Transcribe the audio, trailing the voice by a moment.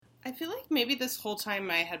I feel like maybe this whole time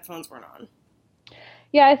my headphones weren't on.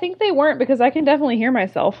 Yeah, I think they weren't because I can definitely hear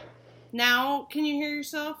myself. Now, can you hear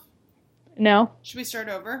yourself? No. Should we start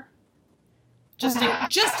over? Just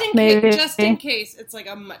in case, it's like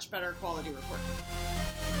a much better quality recording.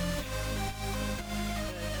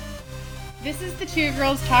 This is the Two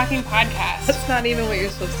Girls Talking podcast. That's not even what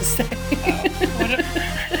you're supposed to say.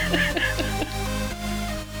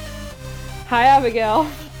 Hi, Abigail.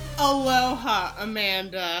 Aloha,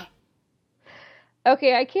 Amanda.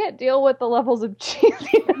 Okay, I can't deal with the levels of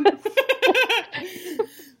cheesiness.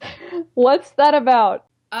 What's that about?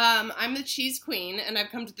 I'm the cheese queen, and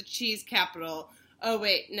I've come to the cheese capital. Oh,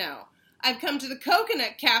 wait, no. I've come to the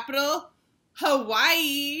coconut capital,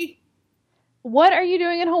 Hawaii. What are you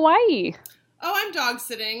doing in Hawaii? Oh, I'm dog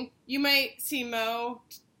sitting. You might see Mo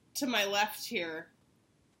to my left here.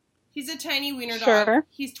 He's a tiny wiener dog.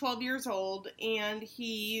 He's 12 years old, and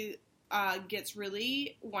he gets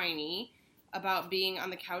really whiny about being on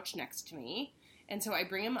the couch next to me. And so I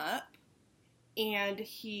bring him up, and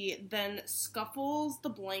he then scuffles the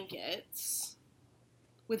blankets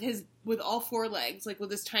with all four legs, like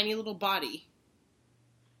with his tiny little body.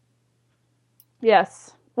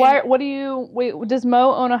 Yes. Why? What do you? Wait. Does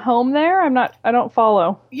Mo own a home there? I don't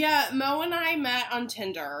follow. Yeah, Mo and I met on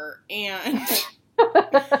Tinder, and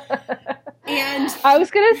I was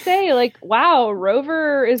gonna say, like, wow,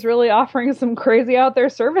 Rover is really offering some crazy out there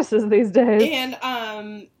services these days. And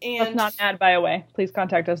that's not an ad, by the way. Please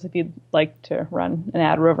contact us if you'd like to run an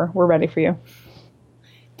ad, Rover. We're ready for you.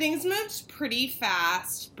 Things moved pretty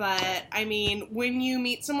fast, but I mean, when you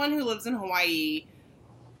meet someone who lives in Hawaii,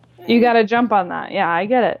 you got to jump on that. Yeah, I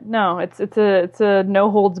get it. No, it's a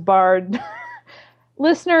no holds barred.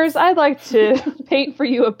 Listeners, I'd like to paint for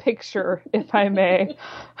you a picture, if I may.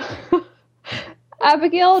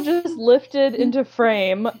 Abigail just lifted into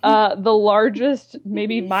frame the largest,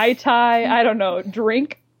 maybe Mai Tai, I don't know,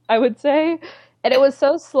 drink, I would say. And it was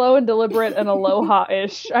so slow and deliberate and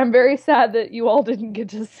aloha-ish. I'm very sad that you all didn't get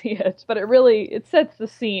to see it, but it sets the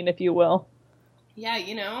scene, if you will. Yeah,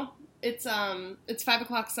 you know, it's 5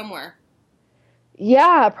 o'clock somewhere.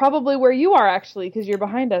 Yeah, probably where you are, actually, because you're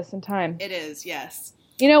behind us in time. It is, yes.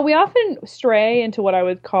 You know, we often stray into what I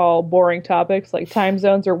would call boring topics like time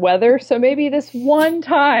zones or weather, so maybe this one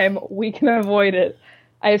time we can avoid it.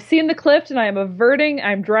 I have seen the clip, and I am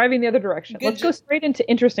I'm driving the other direction. Let's go straight into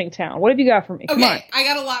Interesting Town. What have you got for me? Come on. I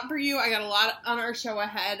got a lot for you. I got a lot on our show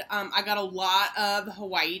ahead. I got a lot of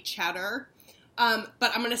Hawaii chatter,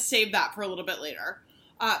 but I'm going to save that for a little bit later.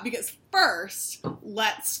 Because first,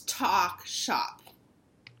 let's talk shop.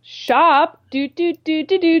 Shop? Do.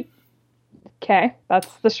 Okay, that's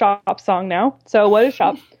the shop song now. So what is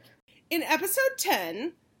shop? In episode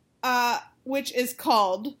 10, which is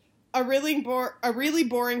called A Really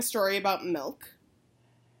Boring Story About Milk.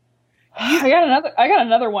 I got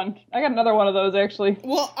another one. I got another one of those, actually.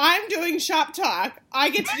 Well, I'm doing shop talk. I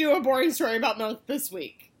get to do a boring story about milk this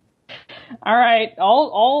week. All right,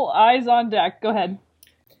 all eyes on deck. Go ahead.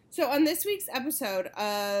 So on this week's episode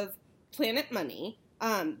of Planet Money,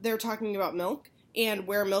 they're talking about milk and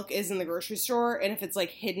where milk is in the grocery store, and if it's like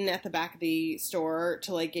hidden at the back of the store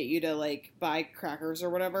to like get you to like buy crackers or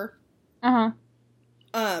whatever. You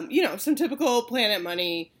know, some typical Planet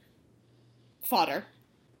Money fodder.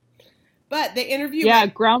 But they interview... Yeah,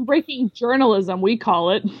 groundbreaking journalism, we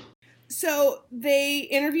call it. So they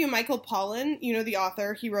interview Michael Pollan, you know, the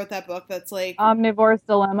author. He wrote that book that's like... Omnivore's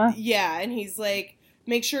Dilemma. Yeah, and he's like,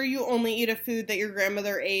 make sure you only eat a food that your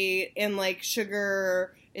grandmother ate, and like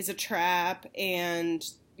sugar is a trap, and,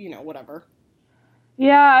 you know, whatever.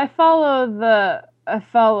 Yeah, I follow the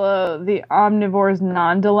Omnivore's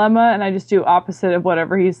non-dilemma, and I just do opposite of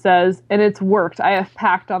whatever he says, and it's worked. I have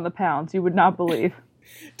packed on the pounds, you would not believe.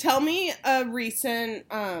 Tell me a recent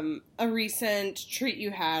treat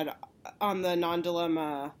you had on the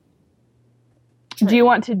non-dilemma train. Do you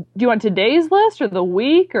want today's list or the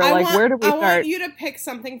week, or where do we start? I want you to pick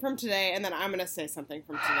something from today, and then I'm going to say something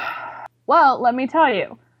from today. Well, let me tell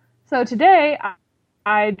you. So today,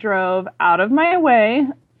 I drove out of my way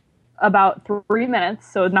about 3 minutes,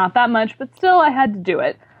 so not that much, but still I had to do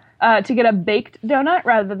it, to get a baked donut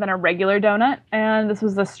rather than a regular donut, and this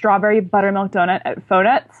was a strawberry buttermilk donut at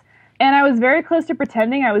Fonette's, and I was very close to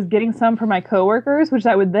pretending I was getting some for my coworkers, which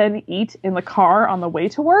I would then eat in the car on the way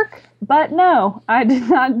to work, but no, I did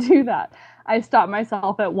not do that. I stopped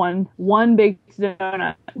myself at one baked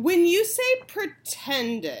donut. When you say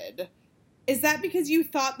pretended... Is that because you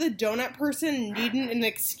thought the donut person needed an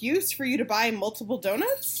excuse for you to buy multiple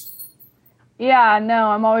donuts? Yeah, no,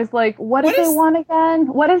 I'm always like, what do they want again?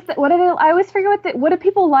 What do they, I always forget what do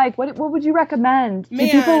people like? What would you recommend? Man,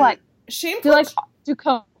 do people like, shameful. do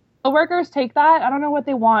cones? coworkers take that. I don't know what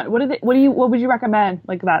they want. What would you recommend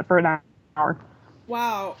like that for an hour?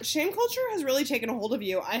 Wow, shame culture has really taken a hold of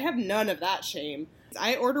you. I have none of that shame.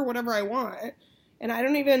 I order whatever I want, and I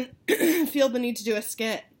don't even feel the need to do a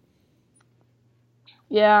skit.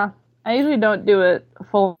 Yeah, I usually don't do it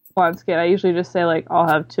full on skit. I usually just say like, I'll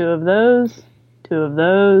have 2 of those, 2 of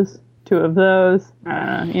those, 2 of those.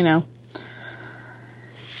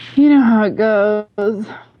 You know how it goes.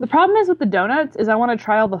 The problem is with the donuts is I want to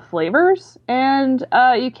try all the flavors, and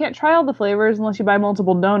you can't try all the flavors unless you buy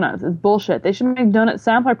multiple donuts. It's bullshit. They should make donut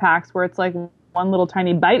sampler packs where it's like one little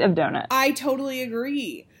tiny bite of donut. I totally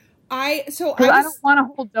agree. I don't want a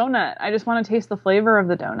whole donut. I just want to taste the flavor of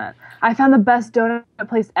the donut. I found the best donut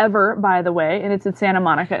place ever, by the way, and it's in Santa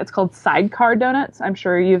Monica. It's called Sidecar Donuts. I'm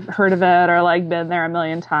sure you've heard of it or like been there a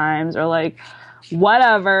million times or like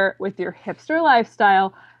whatever with your hipster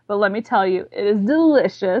lifestyle. But let me tell you, it is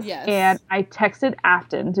delicious. Yes. And I texted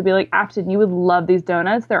Afton to be like, Afton, you would love these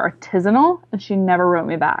donuts. They're artisanal. And she never wrote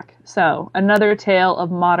me back. So another tale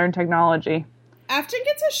of modern technology. Afton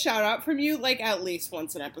gets a shout out from you like at least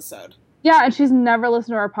once an episode. Yeah, and she's never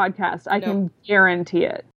listened to our podcast. I can guarantee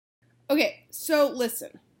it. Okay, so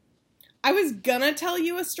listen. I was gonna tell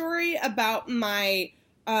you a story about my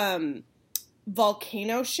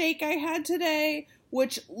volcano shake I had today,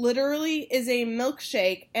 which literally is a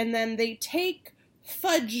milkshake, and then they take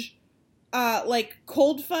fudge, like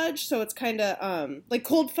cold fudge, so it's kind of like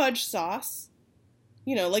cold fudge sauce,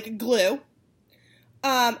 like a glue,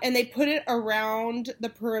 and they put it around the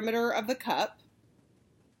perimeter of the cup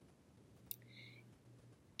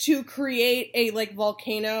to create a like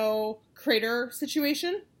volcano crater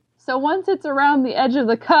situation. So once it's around the edge of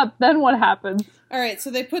the cup, then what happens? All right, so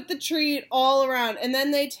they put the treat all around, and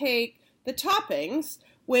then they take the toppings,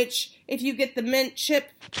 which if you get the mint chip,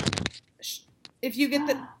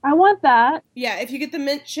 I want that. Yeah, if you get the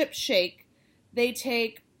mint chip shake, they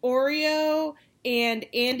take Oreo and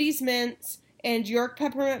Andes mints and York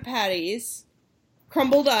peppermint patties,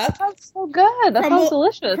 crumbled up. That's so good. That sounds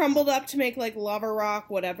delicious. Crumbled up to make like lava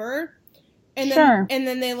rock, whatever. And sure.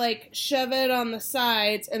 then they like shove it on the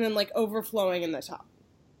sides and then like overflowing in the top.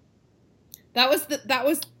 That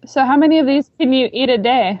was. So how many of these can you eat a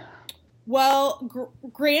day? Well,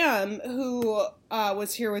 Graham, who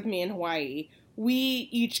was here with me in Hawaii, we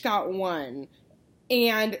each got one,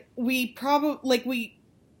 and we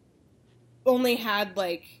only had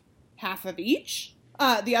like half of each.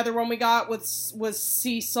 The other one we got was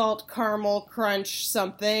sea salt caramel crunch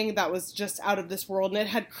something that was just out of this world, and it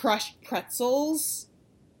had crushed pretzels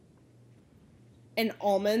and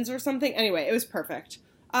almonds or something. Anyway, it was perfect.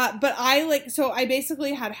 But I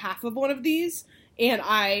basically had half of one of these, and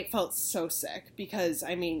I felt so sick because,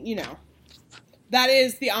 I mean, that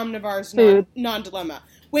is the omnivore's non-dilemma.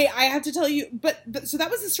 Wait, I have to tell you, but so that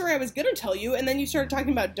was the story I was going to tell you, and then you started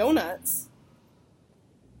talking about donuts,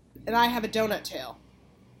 and I have a donut tale.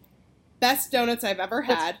 Best donuts I've ever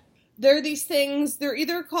had. They're these things, they're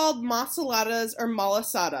either called masaladas or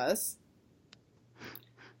malasadas.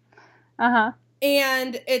 Uh-huh.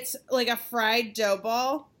 And it's like a fried dough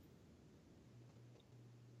ball.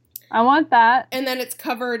 I want that. And then it's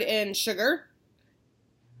covered in sugar.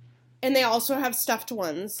 And they also have stuffed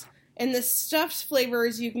ones. And the stuffed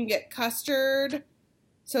flavors, you can get custard.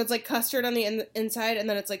 So it's like custard on the inside, and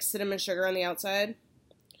then it's like cinnamon sugar on the outside.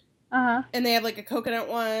 Uh-huh. And they have like a coconut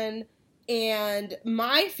one. And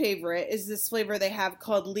my favorite is this flavor they have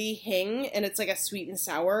called Li Hing, and it's like a sweet and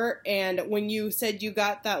sour. And when you said you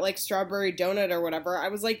got that like strawberry donut or whatever, I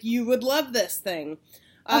was like, you would love this thing.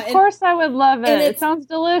 Of course I would love it. It sounds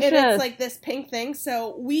delicious. And it's like this pink thing.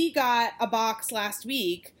 So we got a box last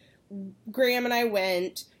week. Graham and I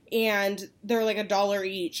went, and they're like $1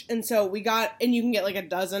 each. And so we got, and you can get like a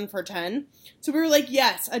dozen for 10. So we were like,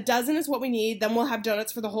 yes, a dozen is what we need. Then we'll have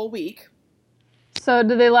donuts for the whole week. So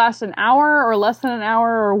did they last an hour or less than an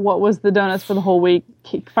hour, or what was the donuts for the whole week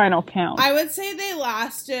final count? I would say they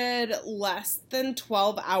lasted less than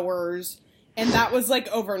 12 hours, and that was like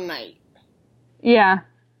overnight. Yeah.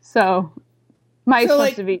 So mice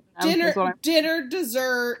must have eaten them. Dinner,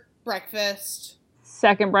 dessert, breakfast.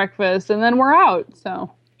 Second breakfast, and then we're out,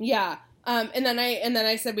 so. Yeah. And then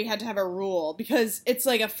I said we had to have a rule, because it's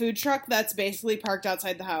like a food truck that's basically parked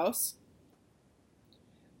outside the house.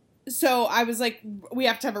 So I was like, we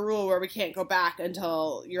have to have a rule where we can't go back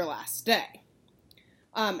until your last day.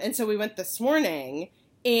 And so we went this morning,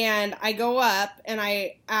 and I go up and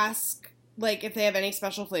I ask like if they have any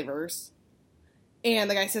special flavors.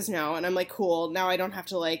 And the guy says no, and I'm like, cool. Now I don't have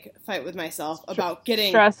to like fight with myself about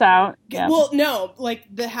getting stress out. Well, no, like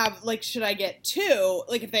should I get two?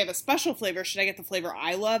 Like if they have a special flavor, should I get the flavor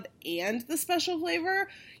I love and the special flavor?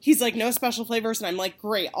 He's like, no special flavors, and I'm like,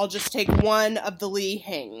 great. I'll just take one of the Li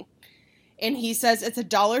Hing. And he says it's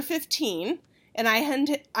 $1.15, and I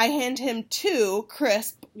hand him two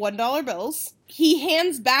crisp $1 bills. He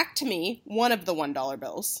hands back to me one of the $1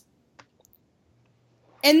 bills.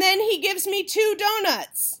 And then he gives me 2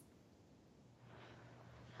 donuts.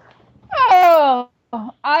 Oh,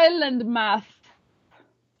 island math.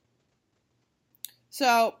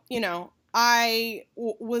 So, I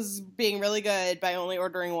was being really good by only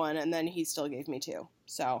ordering one, and then he still gave me 2.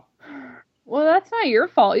 So. Well, that's not your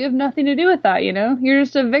fault. You have nothing to do with that, You're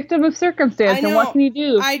just a victim of circumstance, and what can you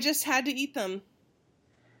do? I just had to eat them.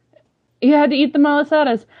 You had to eat the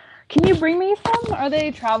malasadas. Can you bring me some? Are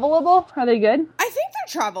they travelable? Are they good? I think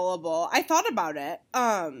they're travelable. I thought about it.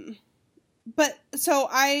 But so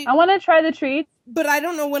I want to try the treats. But I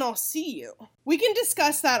don't know when I'll see you. We can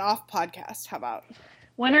discuss that off podcast. How about?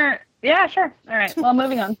 Yeah, sure. All right. Well,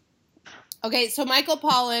 moving on. Okay, so Michael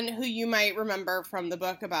Pollan, who you might remember from the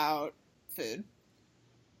book about food.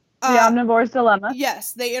 The Omnivore's Dilemma.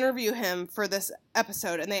 Yes, they interview him for this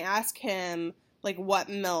episode, and they ask him, like, what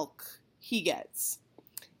milk he gets.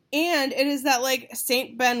 And it is that, like,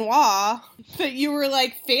 Saint Benoit that you were,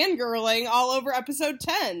 like, fangirling all over episode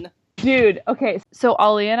 10. Dude, okay. So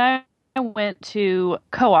Ollie and I went to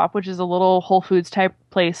Co-op, which is a little Whole Foods type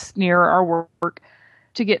place near our work,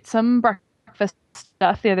 to get some breakfast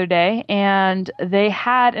stuff the other day. And they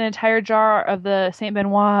had an entire jar of the Saint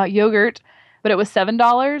Benoit yogurt, but it was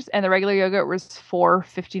 $7 and the regular yogurt was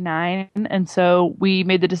 $4.59. And so we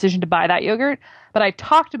made the decision to buy that yogurt. But I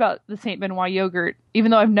talked about the Saint Benoit yogurt,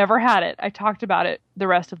 even though I've never had it. I talked about it the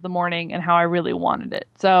rest of the morning and how I really wanted it.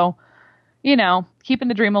 So, keeping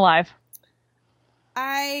the dream alive.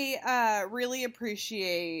 I really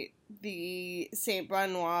appreciate the Saint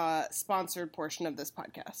Benoit sponsored portion of this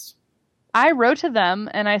podcast. I wrote to them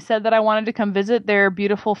and I said that I wanted to come visit their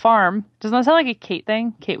beautiful farm. Doesn't that sound like a Kate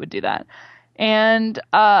thing? Kate would do that. And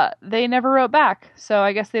they never wrote back. So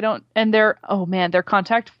I guess they don't. And their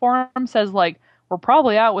contact form says, like, we're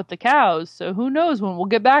probably out with the cows. So who knows when we'll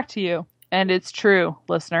get back to you. And it's true,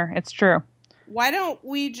 listener. It's true. Why don't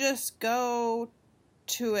we just go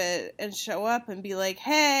to it and show up and be like,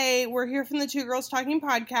 hey, we're here from the Two Girls Talking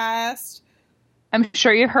podcast. I'm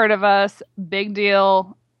sure you've heard of us. Big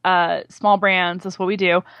deal. Small brands. That's what we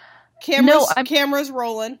do. Camera's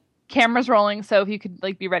rolling. Camera's rolling. So if you could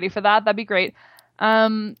be ready for that, that'd be great.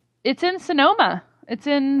 It's in Sonoma. It's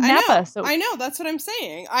in Napa. I know. That's what I'm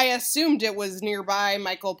saying. I assumed it was nearby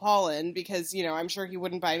Michael Pollan because, I'm sure he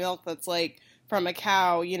wouldn't buy milk that's from a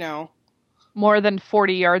cow, more than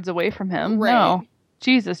 40 yards away from him. Right. No.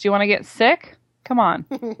 Jesus, do you want to get sick? Come on.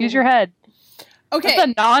 Use your head. Okay. It's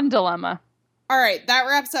a non-dilemma. All right. That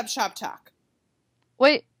wraps up Shop Talk.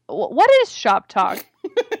 Wait, what is Shop Talk?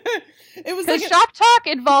 It was because Shop Talk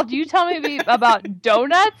involved you telling me about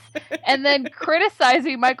donuts and then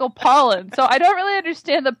criticizing Michael Pollan. So I don't really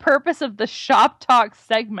understand the purpose of the Shop Talk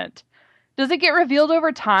segment. Does it get revealed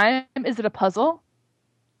over time? Is it a puzzle?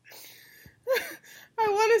 I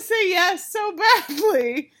want to say yes so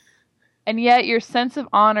badly. And yet your sense of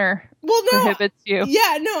honor prohibits you.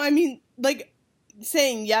 Yeah, no, I mean,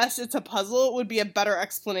 saying yes, it's a puzzle would be a better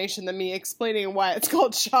explanation than me explaining why it's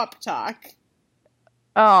called Shop Talk.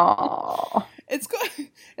 Oh. It's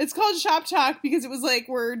called Shop Talk because it was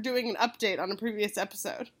we're doing an update on a previous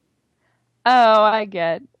episode. Oh, I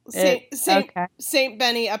get Saint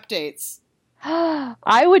Benny updates.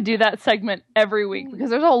 I would do that segment every week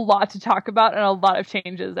because there's a lot to talk about and a lot of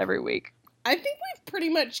changes every week. I think we've pretty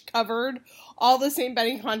much covered all the Saint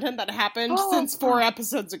Benny content that happened since 4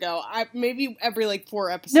 episodes ago. Maybe every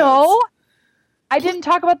 4 episodes. No, I didn't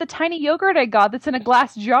talk about the tiny yogurt I got that's in a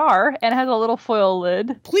glass jar and has a little foil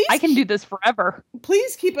lid. Please, I can do this forever.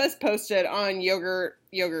 Please keep us posted on yogurt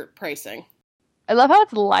pricing. I love how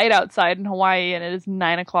it's light outside in Hawaii and it is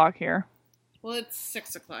 9:00 here. Well, it's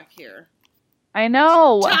 6:00 here. I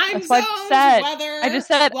know. Time zones, weather. I just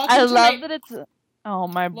said I love that it's. Oh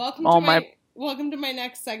my! Welcome to my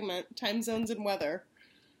next segment, time zones and weather.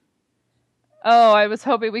 Oh, I was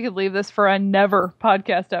hoping we could leave this for a never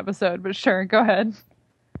podcast episode, but sure, go ahead.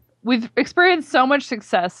 We've experienced so much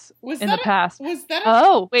success in the past.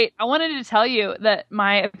 Oh, wait, I wanted to tell you that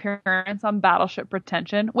my appearance on Battleship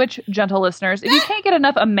Pretension, which, gentle listeners, if you can't get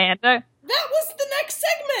enough Amanda... That was the next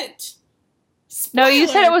segment! No, you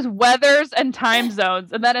said it was weathers and time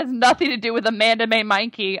zones, and that has nothing to do with Amanda Mae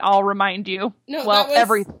Meinke, I'll remind you. No,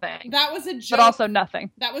 everything. That was a joke. But also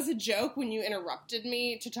nothing. That was a joke when you interrupted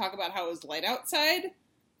me to talk about how it was light outside.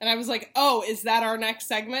 And I was like, oh, is that our next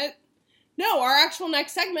segment? No, our actual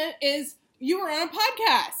next segment is you were on a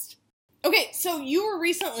podcast. Okay, so you were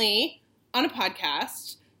recently on a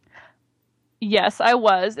podcast. Yes, I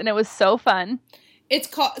was, and it was so fun.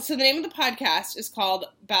 So the name of the podcast is called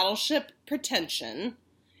Battleship Pretension.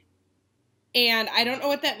 And I don't know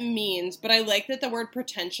what that means, but I like that the word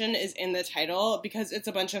pretension is in the title because it's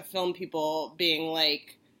a bunch of film people being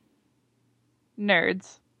like...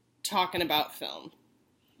 nerds. Talking about film.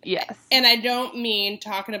 Yes. And I don't mean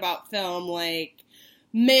talking about film like,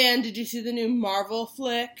 man, did you see the new Marvel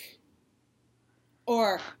flick?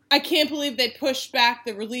 Or, I can't believe they pushed back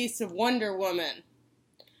the release of Wonder Woman.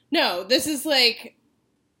 No, this is like...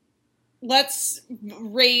 let's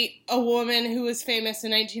rate a woman who was famous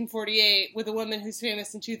in 1948 with a woman who's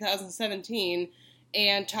famous in 2017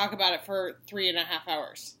 and talk about it for 3.5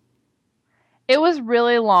 hours. It was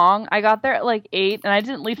really long. I got there at like 8 and I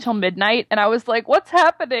didn't leave till midnight and I was like, what's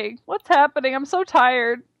happening? What's happening? I'm so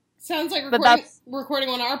tired. Sounds like recording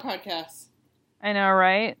on our podcast. I know,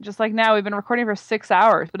 right? Just like now, we've been recording for 6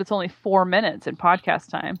 hours, but it's only 4 minutes in podcast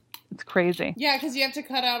time. It's crazy. Yeah, because you have to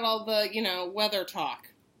cut out all the, weather talk.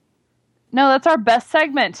 No, that's our best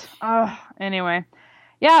segment. Anyway.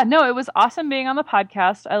 Yeah, no, it was awesome being on the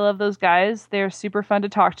podcast. I love those guys. They're super fun to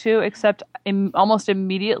talk to, except almost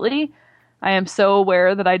immediately, I am so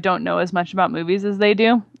aware that I don't know as much about movies as they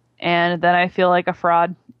do, and then I feel like a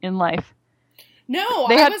fraud in life. No,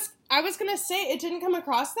 I was going to say it didn't come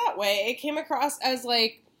across that way. It came across as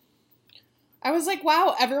like, I was like,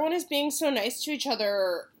 wow, everyone is being so nice to each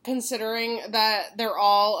other, considering that they're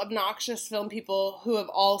all obnoxious film people who have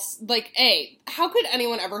all, like, how could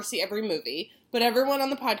anyone ever see every movie? But everyone on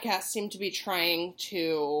the podcast seemed to be trying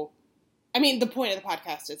to, I mean, the point of the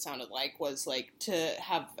podcast, it sounded like, was, like, to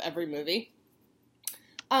have every movie.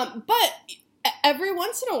 But every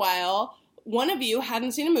once in a while, one of you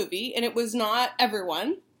hadn't seen a movie, and it was not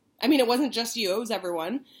everyone. I mean, it wasn't just you, it was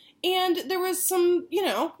everyone. And there was some,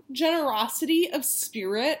 generosity of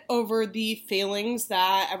spirit over the failings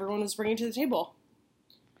that everyone was bringing to the table.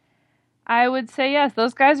 I would say yes.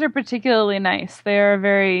 Those guys are particularly nice. They're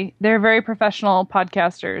very professional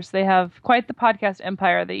podcasters. They have quite the podcast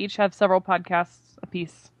empire. They each have several podcasts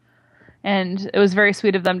apiece. And it was very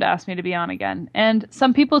sweet of them to ask me to be on again. And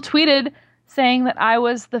some people tweeted saying that I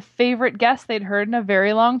was the favorite guest they'd heard in a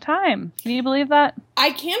very long time. Can you believe that?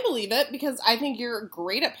 I can believe it because I think you're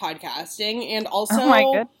great at podcasting, and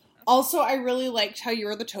also, I really liked how you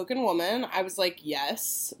were the token woman. I was like,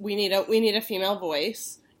 yes, we need a female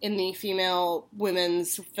voice in the female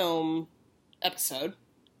women's film episode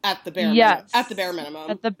at the bare minimum. At the bare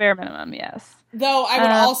minimum. At the bare minimum, yes. Though I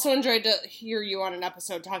would also enjoy to hear you on an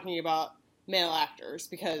episode talking about male actors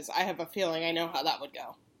because I have a feeling I know how that would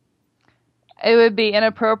go. It would be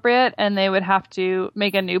inappropriate, and they would have to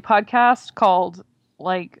make a new podcast called,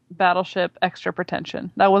 like, Battleship Extra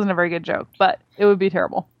Pretension. That wasn't a very good joke, but it would be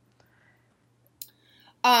terrible.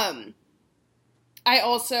 I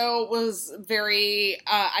also was very,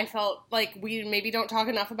 I felt like we maybe don't talk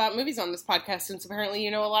enough about movies on this podcast, since apparently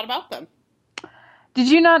you know a lot about them. Did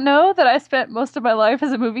you not know that I spent most of my life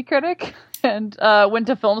as a movie critic and went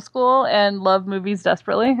to film school and love movies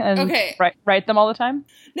desperately and write them all the time?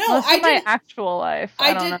 No, my actual life.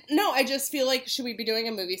 I don't know. No, I just feel like, should we be doing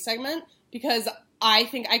a movie segment? Because I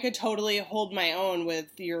think I could totally hold my own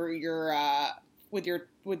with your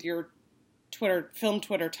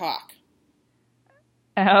Twitter talk.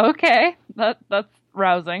 Okay, that's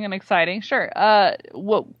rousing and exciting. Sure.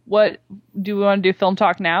 What do we want to do? Film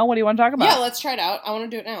talk now? What do you want to talk about? Yeah, let's try it out. I want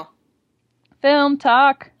to do it now. Film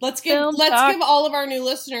talk. Let's give all of our new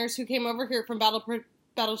listeners who came over here from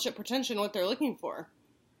Battleship Pretension what they're looking for.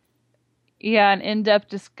 Yeah, an in-depth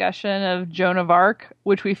discussion of Joan of Arc,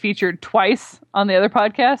 which we featured twice on the other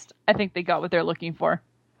podcast. I think they got what they're looking for.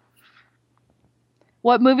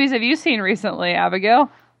 What movies have you seen recently, Abigail?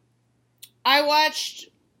 I watched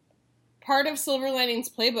part of Silver Linings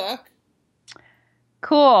Playbook.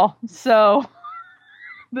 Cool. So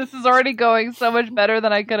this is already going so much better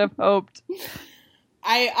than I could have hoped.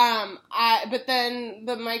 But then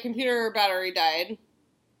my computer battery died.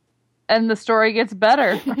 And the story gets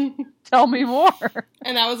better. Tell me more.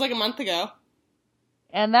 And that was like a month ago.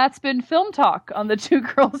 And that's been Film Talk on the Two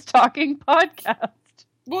Girls Talking podcast.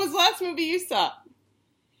 What was the last movie you saw?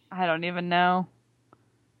 I don't even know.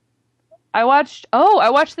 I watched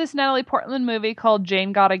this Natalie Portman movie called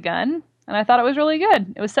Jane Got a Gun, and I thought it was really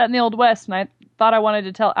good. It was set in the Old West, and I thought I wanted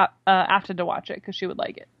to tell Afton to watch it because she would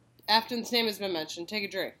like it. Afton's name has been mentioned. Take a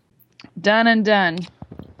drink. Done and done.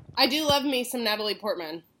 I do love me some Natalie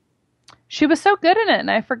Portman. She was so good in it, and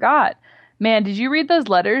I forgot. Man, did you read those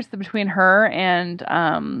letters between her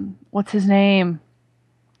and, what's his name?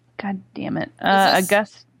 God damn it.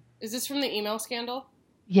 August. Is this from the email scandal?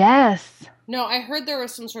 Yes. No, I heard there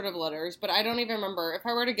was some sort of letters, but I don't even remember. If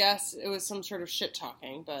I were to guess, it was some sort of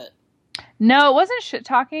shit-talking, but... No, it wasn't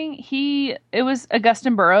shit-talking. It was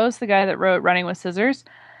Augustin Burroughs, the guy that wrote Running with Scissors.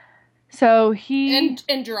 So he...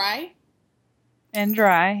 And Dry? And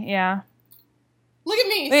Dry, yeah. Look at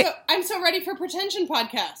me! Wait. I'm so ready for Pretension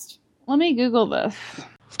podcast. Let me Google this.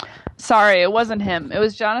 Sorry, it wasn't him. It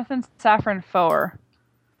was Jonathan Safran Foer.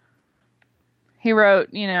 He wrote,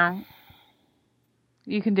 You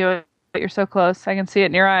Can Do It. You're so close. I can see it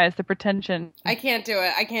in your eyes. The Pretension. I can't do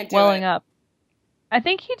it. Welling up. I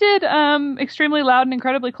think he did Extremely Loud and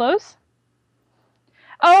Incredibly Close.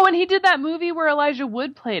 Oh, and he did that movie where Elijah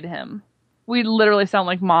Wood played him. We literally sound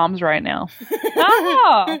like moms right now.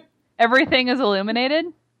 Oh, Everything is Illuminated.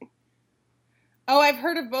 Oh, I've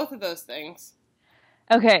heard of both of those things.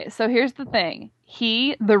 Okay, so here's the thing.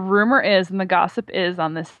 The rumor is, and the gossip is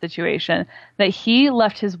on this situation, that he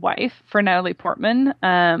left his wife for Natalie Portman.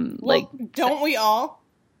 Don't we all?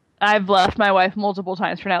 I've left my wife multiple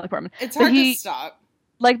times for Natalie Portman. It's hard to stop.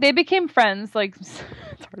 They became friends. It's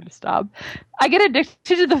hard to stop. I get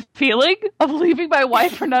addicted to the feeling of leaving my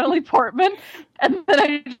wife for Natalie Portman, and then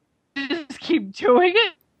I just keep doing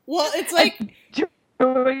it. Well, it's like...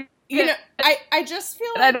 I just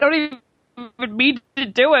feel like... I don't even mean to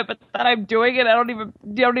do it, but that I'm doing it, I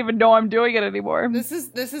don't even know I'm doing it anymore. This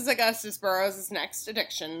is Augustus Burroughs' next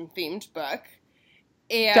addiction-themed book.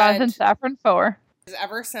 And Jonathan Safran Foer.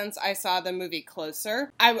 Ever since I saw the movie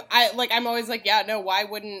Closer, I'm always like, yeah, no, why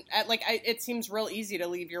wouldn't... it seems real easy to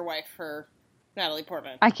leave your wife for Natalie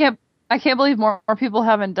Portman. I can't believe more people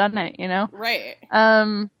haven't done it, Right.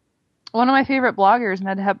 One of my favorite bloggers,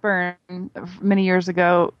 Ned Hepburn, many years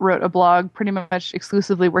ago, wrote a blog pretty much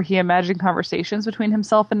exclusively where he imagined conversations between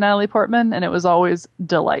himself and Natalie Portman, and it was always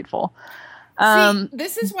delightful. See,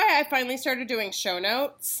 this is why I finally started doing show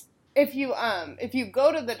notes. If you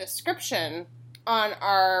go to the description on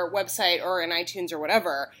our website or in iTunes or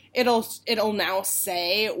whatever, it'll now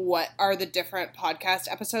say what are the different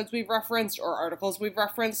podcast episodes we've referenced or articles we've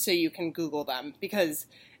referenced, so you can Google them, because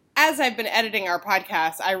as I've been editing our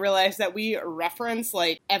podcast, I realized that we reference,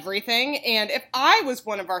 everything, and if I was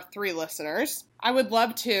one of our 3 listeners, I would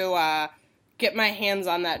love to get my hands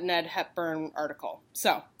on that Ned Hepburn article.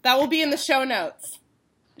 So, that will be in the show notes.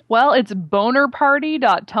 Well, it's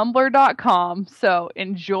bonerparty.tumblr.com, so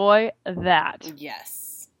enjoy that.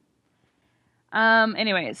 Yes.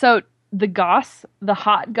 Anyway, so the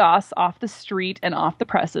hot goss off the street and off the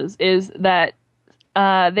presses is that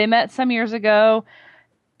they met some years ago.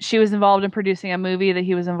 She was involved in producing a movie that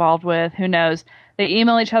he was involved with. Who knows? They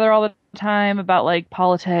email each other all the time about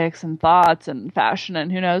politics and thoughts and fashion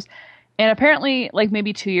and who knows. And apparently,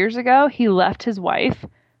 maybe 2 years ago, he left his wife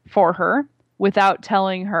for her without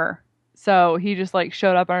telling her. So he just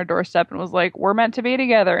showed up on her doorstep and was like, "We're meant to be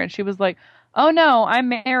together." And she was like, "Oh no, I'm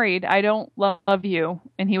married. I don't love you."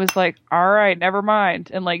 And he was like, "All right, never mind."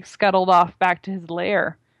 And scuttled off back to his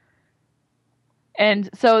lair. And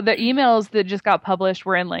so the emails that just got published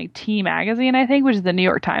were in T Magazine, I think, which is the New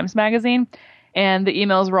York Times magazine. And the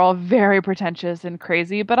emails were all very pretentious and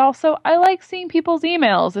crazy. But also, I like seeing people's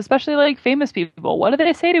emails, especially famous people. What do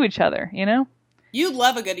they say to each other, You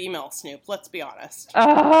love a good email, Snoop. Let's be honest. Oh,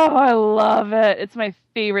 I love it. It's my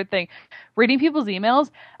favorite thing. Reading people's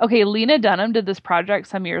emails. Okay, Lena Dunham did this project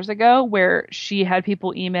some years ago where she had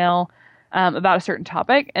people email about a certain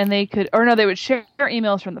topic, and they would share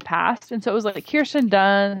emails from the past. And so it was Kirsten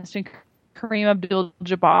Dunst and Kareem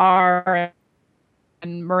Abdul-Jabbar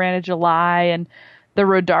and Miranda July and the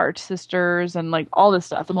Rodart sisters and all this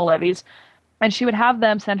stuff, the Malevis. And she would have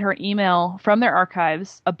them send her an email from their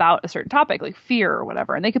archives about a certain topic, like fear or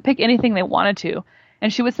whatever. And they could pick anything they wanted to.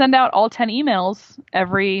 And she would send out all 10 emails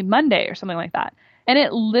every Monday or something like that. And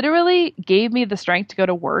it literally gave me the strength to go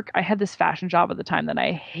to work. I had this fashion job at the time that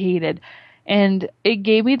I hated. And it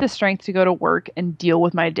gave me the strength to go to work and deal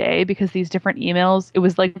with my day because these different emails, it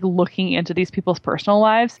was looking into these people's personal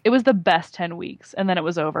lives. It was the best 10 weeks. And then it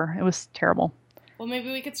was over. It was terrible. Well,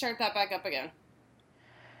 maybe we could start that back up again.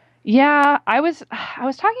 Yeah, I was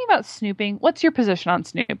talking about snooping. What's your position on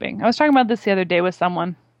snooping? I was talking about this the other day with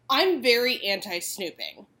someone. I'm very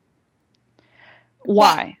anti-snooping.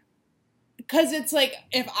 Why? Because it's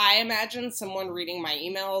if I imagine someone reading my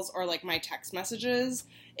emails or my text messages,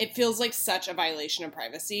 it feels like such a violation of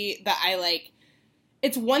privacy that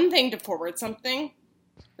it's one thing to forward something,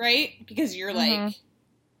 right? Because you're like,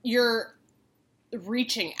 you're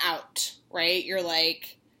reaching out, right? You're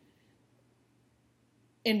like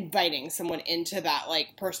inviting someone into that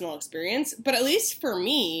like personal experience. But at least for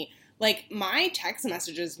me, like my text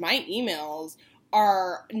messages, my emails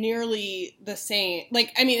are nearly the same.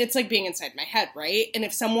 Like, I mean, it's like being inside my head, right? And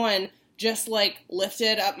if someone just like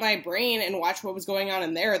lifted up my brain and watched what was going on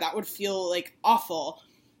in there, that would feel like awful.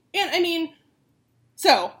 And I mean,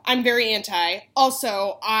 so I'm very anti.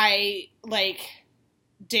 Also, I like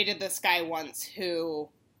dated this guy once who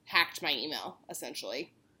hacked my email,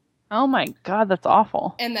 essentially. Oh my God, that's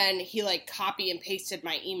awful. And then he like copy and pasted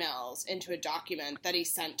my emails into a document that he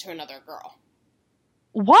sent to another girl.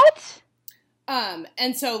 What?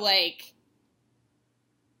 And so like,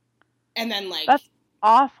 and then like, that's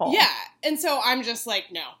awful. Yeah. And so I'm just like,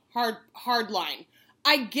 no, hard line.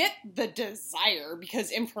 I get the desire because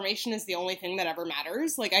information is the only thing that ever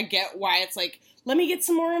matters. Like, I get why it's like, let me get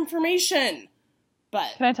some more information.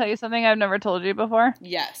 But can I tell you something I've never told you before?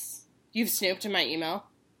 Yes. You've snooped in my email?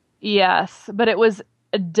 Yes, but it was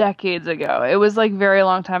decades ago. It was like very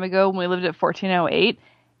long time ago when we lived at 1408,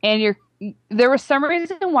 and there was some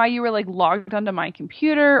reason why you were like logged onto my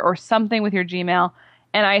computer or something with your Gmail,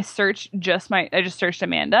 and I just searched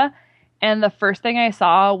Amanda, and the first thing I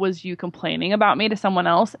saw was you complaining about me to someone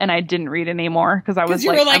else, and I didn't read anymore because I was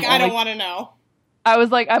like, you were like, I don't want to know. I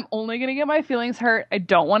was like, I'm only gonna get my feelings hurt. I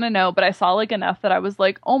don't want to know, but I saw like enough that I was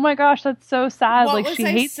like, oh my gosh, that's so sad. What like was she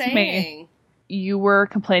I hates saying? me. You were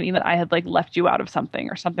complaining that I had like left you out of something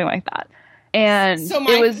or something like that, and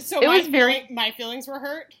my feelings were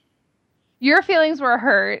hurt. Your feelings were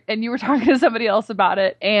hurt, and you were talking to somebody else about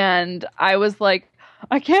it, and I was like,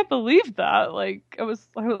 I can't believe that. Like, I was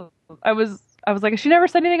like, she never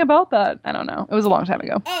said anything about that. I don't know. It was a long time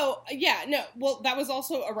ago. Oh yeah, no. Well, that was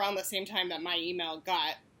also around the same time that my email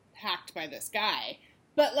got hacked by this guy.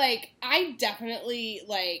 But like, I definitely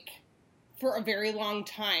like, for a very long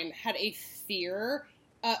time, had a fear.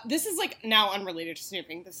 This is like now unrelated to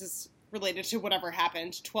snooping. This is related to whatever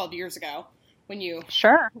happened 12 years ago when you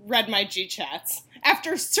read my G-chats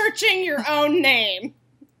after searching your own name.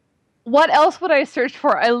 What else would I search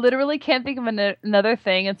for? I literally can't think of another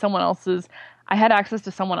thing in someone else's. I had access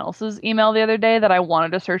to someone else's email the other day that I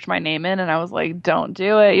wanted to search my name in, and I was like, don't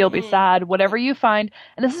do it. You'll be sad. Whatever you find.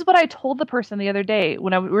 And this is what I told the person the other day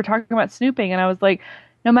when we were talking about snooping, and I was like,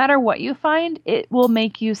 no matter what you find, it will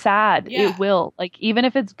make you sad. Yeah. It will. Like, even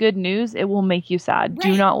if it's good news, it will make you sad.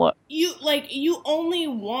 Right. Do not look. You only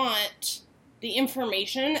want the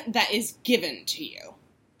information that is given to you.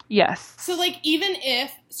 Yes. So, like,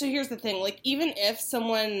 so here's the thing, like, even if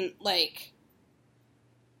someone, like,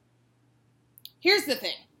 here's the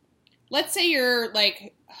thing. Let's say your,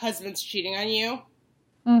 like, husband's cheating on you,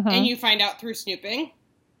 and you find out through snooping.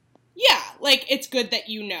 Yeah, like, it's good that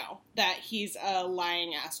you know that he's a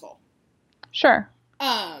lying asshole. Sure.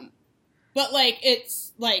 But, like,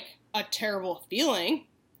 it's, like, a terrible feeling.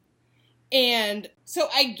 And so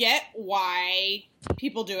I get why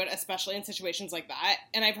people do it, especially in situations like that.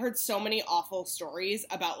 And I've heard so many awful stories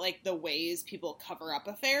about, like, the ways people cover up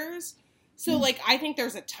affairs. So, like, I think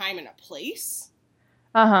there's a time and a place.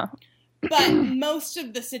 Uh-huh. But most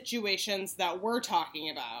of the situations that we're talking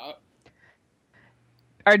about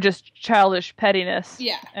are just childish pettiness.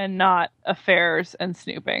 Yeah. And not affairs and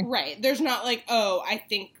snooping. Right. There's not like, oh, I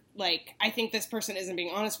think this person isn't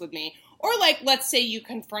being honest with me. Or, like, let's say you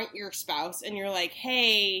confront your spouse and you're like,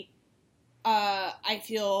 hey, I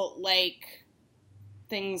feel like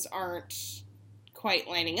things aren't quite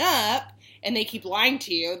lining up, and they keep lying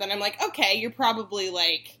to you, then I'm like, okay, you're probably,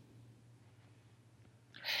 like,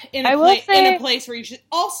 in a place where you should...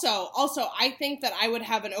 Also, I think that I would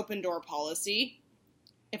have an open door policy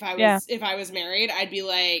if I was married. I'd be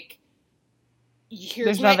like,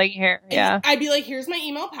 there's nothing here. Yeah. I'd be like, here's my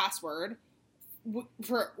email password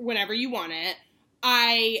for whenever you want it.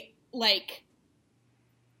 I, like,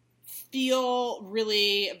 feel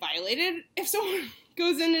really violated if someone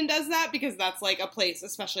goes in and does that, because that's, like, a place,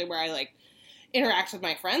 especially where I, like, interact with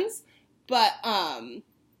my friends. But I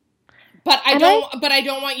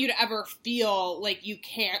don't want you to ever feel like you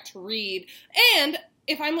can't read. And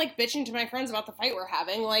if I'm, like, bitching to my friends about the fight we're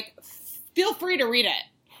having, like, feel free to read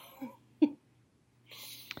it.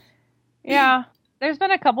 Yeah. There's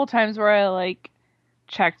been a couple times where I, like,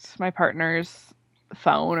 checked my partner's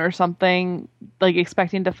phone or something, like,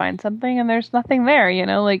 expecting to find something, and there's nothing there, you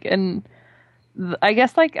know? Like, and I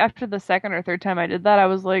guess, like, after the second or third time I did that, I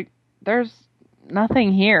was like, there's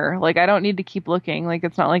nothing here. Like, I don't need to keep looking. Like,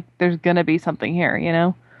 it's not like there's gonna be something here, you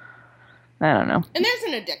know? I don't know. And there's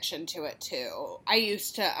an addiction to it, too. I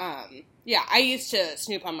used to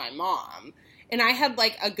snoop on my mom. And I had,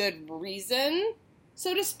 like, a good reason,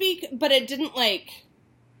 so to speak, but it didn't, like,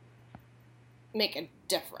 make a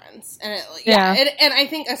difference. And, and I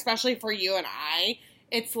think especially for you and I,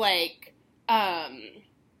 it's like,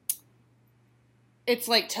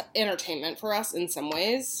 entertainment for us in some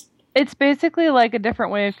ways. It's basically like a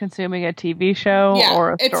different way of consuming a TV show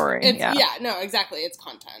or a story. No, exactly. It's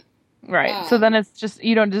content. Right. So then it's just,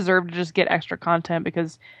 you don't deserve to just get extra content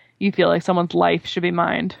because you feel like someone's life should be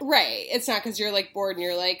mined. Right. It's not because you're, like, bored and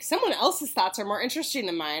you're like, someone else's thoughts are more interesting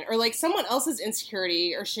than mine. Or, like, someone else's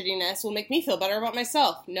insecurity or shittiness will make me feel better about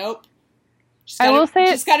myself. Nope.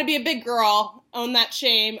 Just gotta be a big girl. Own that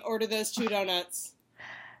shame. Order those 2 donuts.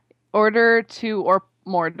 Order 2 or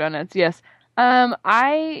more donuts, yes.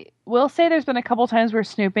 I will say there's been a couple times where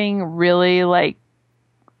snooping really, like,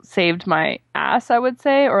 saved my ass, I would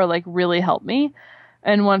say, or, like, really helped me.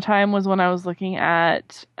 And one time was when I was looking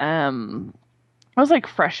at, it was, like,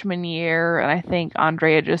 freshman year, and I think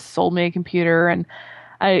Andre had just sold me a computer, and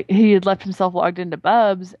he had left himself logged into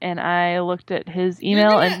Bubs, and I looked at his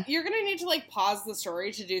email, You're gonna need to, like, pause the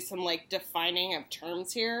story to do some, like, defining of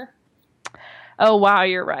terms here. Oh, wow,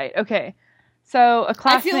 you're right. Okay. So a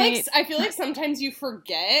classmate... I feel like sometimes you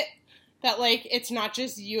forget that, like, it's not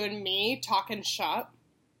just you and me talking shop.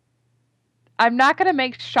 I'm not going to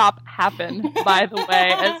make shop happen, by the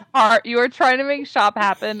way. It's hard. You are trying to make shop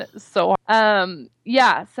happen so hard.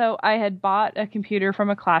 So I had bought a computer from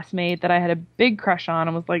a classmate that I had a big crush on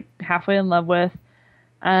and was, like, halfway in love with.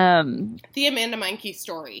 The Amanda Meinke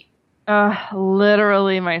story.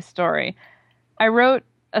 Literally my story. I wrote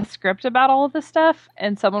a script about all of this stuff,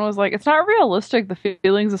 and someone was like, it's not realistic, the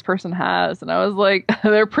feelings this person has. And I was like,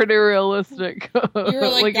 they're pretty realistic. You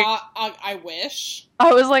were like, I wish.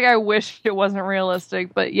 I was like, I wish it wasn't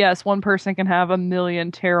realistic, but yes, one person can have a million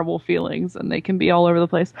terrible feelings and they can be all over the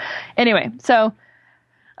place. Anyway, so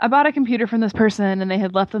I bought a computer from this person and they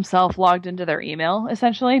had left themselves logged into their email,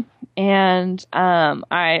 essentially. And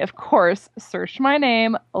I, of course, searched my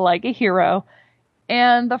name like a hero.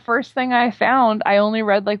 And the first thing I found, I only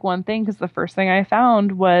read like one thing because the first thing I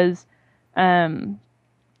found was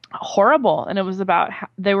horrible. And it was about how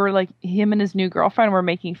they were like, him and his new girlfriend were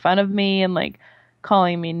making fun of me and like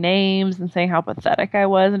calling me names and saying how pathetic I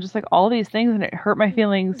was and just like all these things. And it hurt my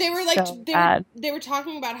feelings. They were like, so bad. They were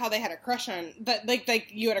talking about how they had a crush on that. Like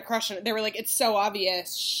you had a crush on it. They were like, it's so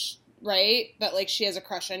obvious, right? That like she has a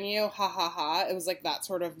crush on you. Ha ha ha. It was like that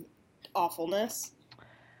sort of awfulness.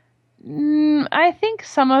 I think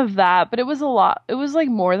some of that, but it was a lot. It was like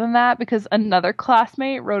more than that because another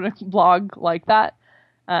classmate wrote a blog like that.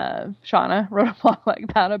 Shauna wrote a blog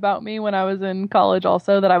like that about me when I was in college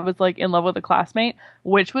also, that I was like in love with a classmate,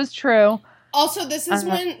 which was true. Also, this is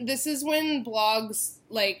when blogs,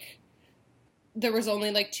 like, there was only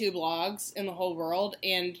like 2 blogs in the whole world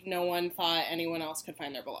and no one thought anyone else could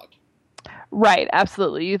find their blog. Right,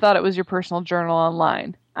 absolutely. You thought it was your personal journal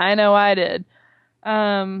online. I know I did.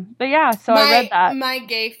 But yeah, so I read that. My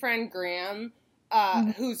gay friend Graham,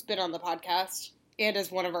 who's been on the podcast and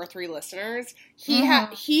is one of our 3 listeners, he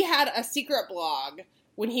had a secret blog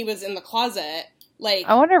when he was in the closet. Like,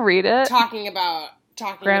 I want to read it. Talking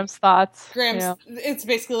Graham's thoughts. It's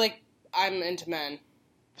basically like, I'm into men.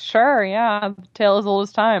 Sure, yeah. Tale as old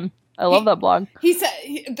as time. I love that blog. He said,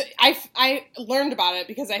 I learned about it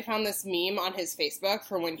because I found this meme on his Facebook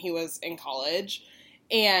from when he was in college.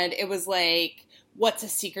 And it was like, what's a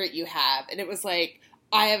secret you have? And it was like,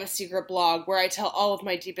 I have a secret blog where I tell all of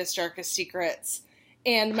my deepest, darkest secrets.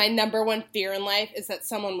 And my number one fear in life is that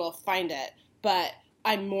someone will find it. But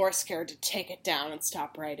I'm more scared to take it down and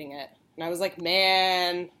stop writing it. And I was like,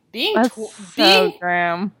 man, being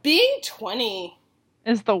 20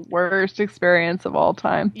 is the worst experience of all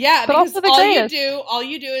time. Yeah, but because all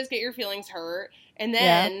you do is get your feelings hurt. And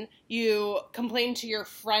then you complain to your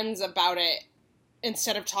friends about it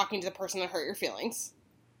instead of talking to the person that hurt your feelings.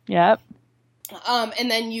 Yep. And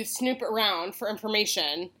then you snoop around for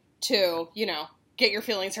information to, get your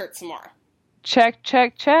feelings hurt some more. Check.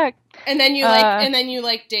 And then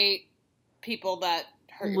you date people that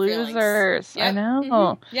hurt your feelings. Losers. Yep. I know.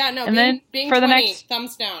 Mm-hmm. Yeah, no, and being for 20,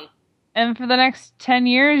 thumbs down. And for the next 10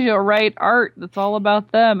 years, you'll write art that's all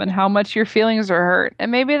about them and how much your feelings are hurt.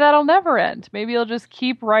 And maybe that'll never end. Maybe you'll just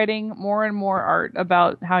keep writing more and more art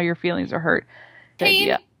about how your feelings are hurt.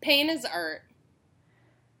 Pain is art.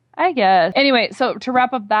 I guess. Anyway, so to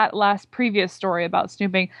wrap up that previous story about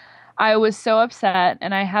snooping, I was so upset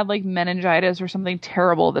and I had like meningitis or something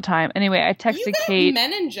terrible at the time. Anyway, I texted Kate.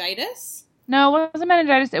 Meningitis? No, it wasn't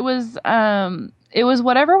meningitis. It was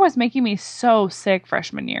whatever was making me so sick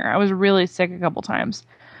freshman year. I was really sick a couple times.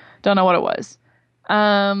 Don't know what it was.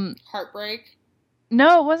 Heartbreak?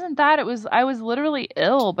 No, it wasn't that. I was literally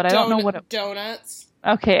ill, but I don't know what it. Donuts?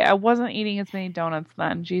 Okay, I wasn't eating as many donuts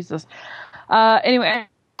then. Jesus. Anyway,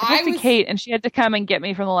 I talked to Kate, and she had to come and get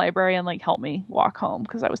me from the library and like help me walk home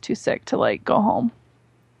because I was too sick to like go home.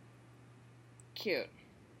 Cute.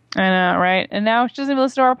 I know, right? And now she doesn't even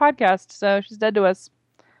listen to our podcast, so she's dead to us.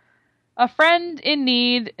 A friend in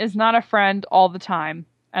need is not a friend all the time,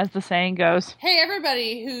 as the saying goes. Hey,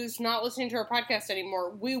 everybody who's not listening to our podcast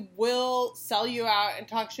anymore, we will sell you out and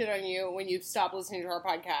talk shit on you when you stop listening to our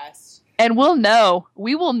podcast. And we'll know.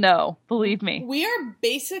 We will know. Believe me. We are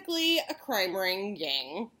basically a crime ring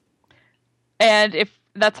gang. And if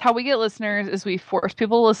that's how we get listeners, is we force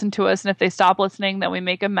people to listen to us, and if they stop listening, then we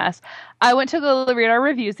make a mess. I went to go read our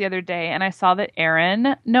reviews the other day, and I saw that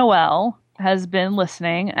Erin Noel has been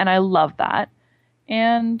listening, and I love that.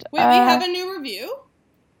 And wait, we have a new review?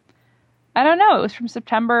 I don't know. It was from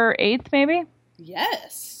September 8th, maybe?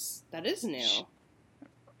 Yes, that is new.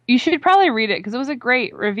 You should probably read it, because it was a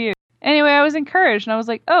great review. Anyway, I was encouraged, and I was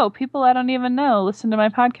like, oh, people I don't even know listen to my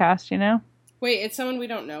podcast, you know? Wait, it's someone we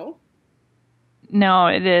don't know? No,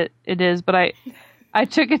 it is, but I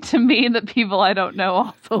took it to mean that people I don't know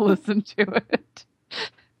also listen to it.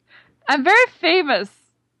 I'm very famous.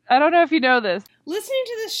 I don't know if you know this. Listening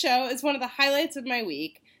to this show is one of the highlights of my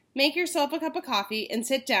week. Make yourself a cup of coffee and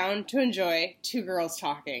sit down to enjoy two girls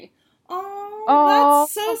talking. Oh,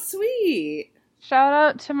 that's so sweet. Shout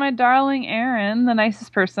out to my darling Erin, the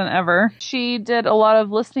nicest person ever. She did a lot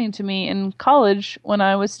of listening to me in college when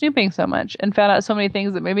I was snooping so much and found out so many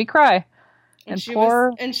things that made me cry. And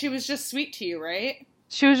she was just sweet to you, right?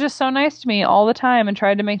 She was just so nice to me all the time and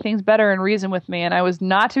tried to make things better and reason with me. And I was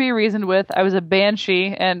not to be reasoned with. I was a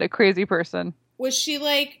banshee and a crazy person. Was she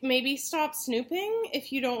like, maybe stop snooping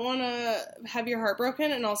if you don't want to have your heart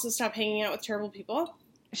broken and also stop hanging out with terrible people?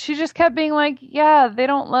 She just kept being like, yeah, they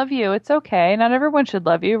don't love you. It's okay. Not everyone should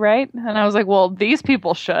love you, right? And I was like, well, these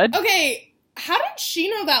people should. Okay, how did she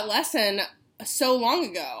know that lesson so long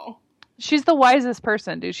ago? She's the wisest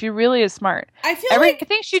person, dude. She really is smart. I feel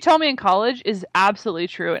everything she told me in college is absolutely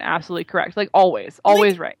true and absolutely correct. Like, always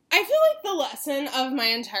right. I feel like the lesson of my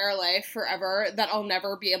entire life forever that I'll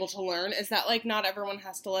never be able to learn is that, like, not everyone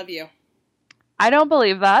has to love you. I don't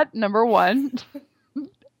believe that, number one.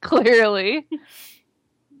 Clearly.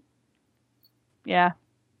 Yeah.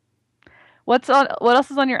 What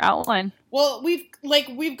else is on your outline? Well,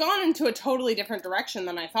 we've gone into a totally different direction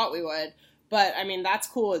than I thought we would. But, I mean, that's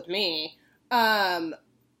cool with me. It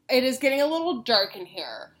is getting a little dark in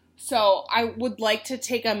here. So I would like to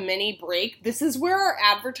take a mini break. This is where our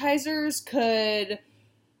advertisers could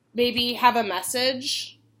maybe have a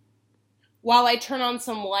message while I turn on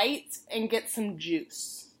some lights and get some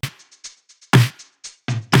juice.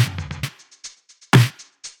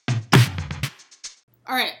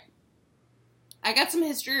 All right. I got some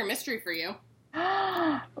history or mystery for you.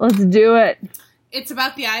 Let's do it. It's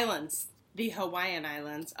about the islands. The Hawaiian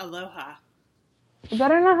Islands. Aloha. You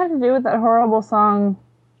better not have to do with that horrible song.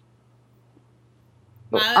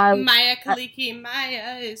 Maya Kaliki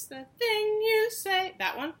Maya is the thing you say.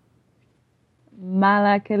 That one?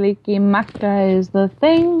 Mala Kaliki Maka is the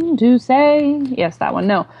thing to say. Yes, that one.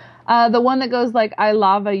 No. The one that goes like, I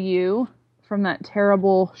lava you from that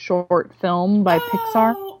terrible short film by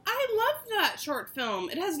Pixar. Oh, I love that short film.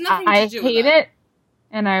 It has nothing to do with it. I hate it.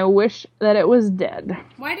 And I wish that it was dead.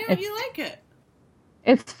 Why don't you like it?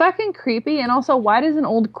 It's fucking creepy. And also, why does an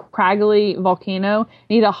old craggly volcano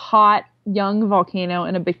need a hot, young volcano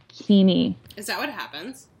in a bikini? Is that what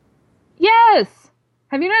happens? Yes!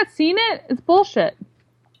 Have you not seen it? It's bullshit.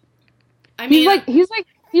 I mean...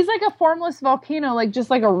 He's like a formless volcano, like just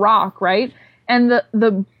like a rock, right? And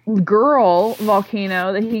the girl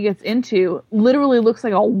volcano that he gets into literally looks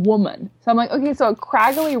like a woman. So I'm like, okay, so a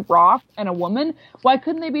craggly rock and a woman? Why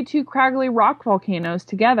couldn't they be two craggly rock volcanoes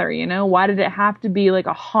together, you know? Why did it have to be like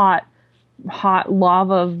a hot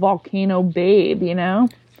lava volcano babe, you know?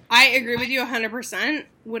 I agree with you 100%.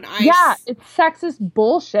 Yeah, it's sexist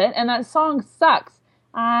bullshit, and that song sucks.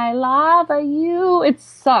 I lava you. It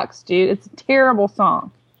sucks, dude. It's a terrible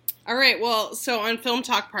song. All right, well, so on Film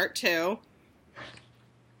Talk Part 2...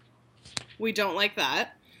 we don't like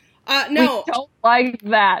that. No. We don't like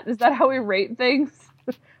that. Is that how we rate things?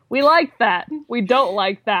 We like that. We don't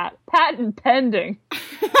like that. Patent pending.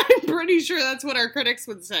 I'm pretty sure that's what our critics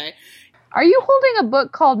would say. Are you holding a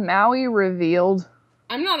book called Maui Revealed?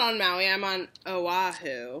 I'm not on Maui. I'm on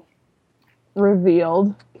Oahu.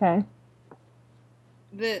 Revealed. Okay.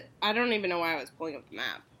 I don't even know why I was pulling up the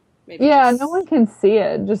map. Maybe no one can see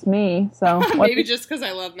it, just me. So maybe just because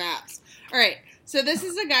I love maps. All right, so this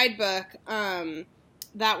is a guidebook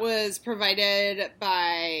that was provided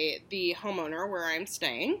by the homeowner where I'm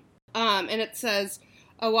staying, and it says,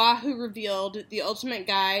 Oahu revealed the ultimate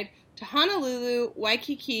guide to Honolulu,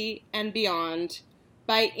 Waikiki, and beyond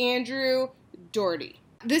by Andrew Doherty.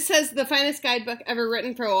 This says the finest guidebook ever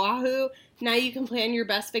written for Oahu. Now you can plan your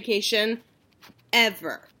best vacation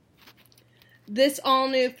ever. This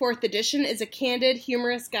all-new 4th edition is a candid,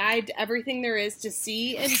 humorous guide to everything there is to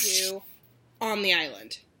see and do on the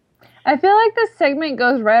island. I feel like this segment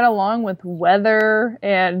goes right along with weather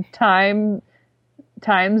and time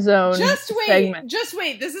zone. Just wait. Segment. Just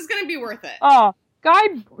wait. This is going to be worth it. Oh,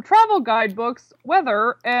 travel guidebooks,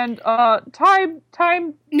 weather, and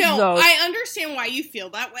time No, zone. I understand why you feel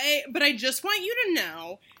that way, but I just want you to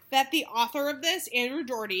know that the author of this, Andrew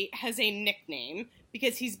Doherty, has a nickname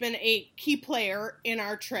because he's been a key player in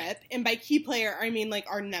our trip, and by key player I mean like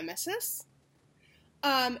our nemesis.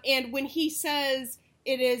 And when he says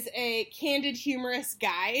it is a candid, humorous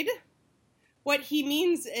guide, what he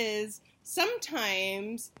means is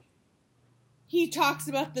sometimes he talks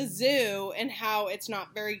about the zoo and how it's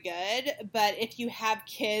not very good, but if you have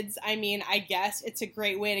kids, I mean, I guess it's a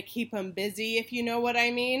great way to keep them busy, if you know what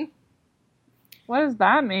I mean. What does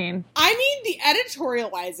that mean? I mean the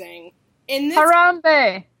editorializing in this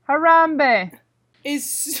Harambe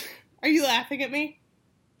is... Are you laughing at me?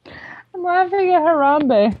 I'm laughing at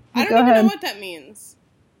Harambe. I don't even know what that means.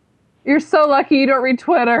 You're so lucky you don't read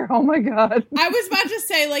Twitter. Oh my god. I was about to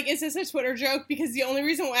say, like, is this a Twitter joke? Because the only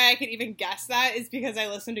reason why I could even guess that is because I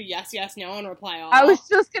listened to Yes, Yes, No and Reply All. I was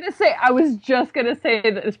just gonna say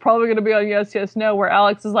that it's probably gonna be on Yes, Yes, No, where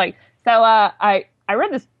Alex is like, so I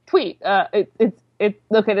read this tweet.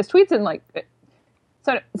 Okay, this tweet's in like,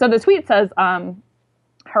 so the tweet says,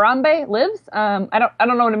 Harambe lives. I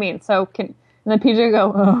don't know what it means. So and then PJ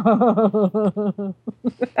go,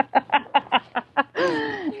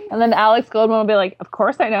 and then Alex Goldman will be like, of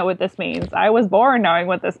course I know what this means. I was born knowing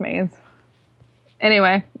what this means.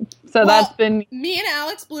 Anyway, so that's been... Me and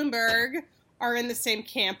Alex Bloomberg are in the same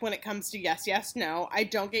camp when it comes to Yes, Yes, No. I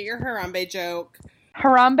don't get your Harambe joke.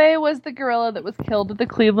 Harambe was the gorilla that was killed at the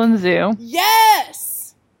Cleveland Zoo.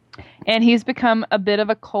 Yes! And he's become a bit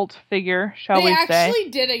of a cult figure, shall we say. They actually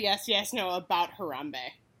did a Yes, Yes, No about Harambe.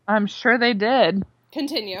 I'm sure they did.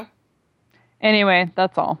 Continue. Anyway,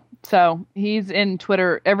 that's all. So he's in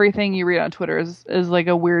Twitter. Everything you read on Twitter is like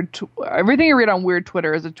a weird... everything you read on weird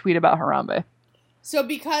Twitter is a tweet about Harambe. So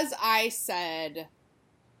because I said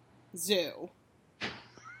zoo.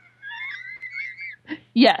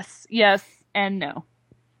 Yes, and no.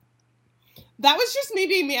 That was just me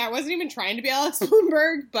being me. I wasn't even trying to be Alex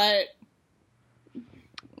Bloomberg, but...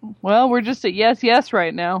 Well, we're just at yes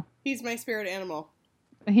right now. He's my spirit animal.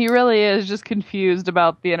 He really is just confused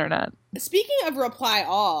about the internet. Speaking of Reply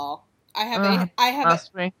All, so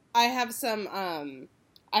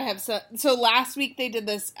last week they did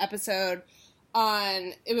this episode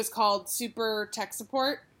on, it was called Super Tech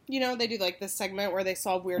Support. You know, they do like this segment where they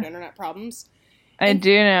solve weird internet problems. I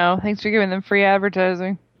do know. Thanks for giving them free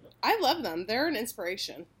advertising. I love them. They're an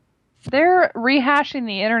inspiration. They're rehashing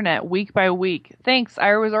the internet week by week. Thanks.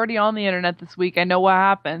 I was already on the internet this week. I know what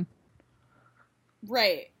happened.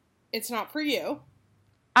 Right. It's not for you.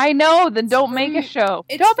 I know. Then don't make a show.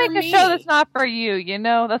 Don't make a show that's not for you. You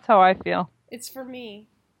know, that's how I feel. It's for me.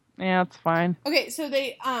 Yeah, it's fine. Okay, so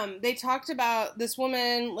they talked about this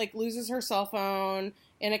woman, like, loses her cell phone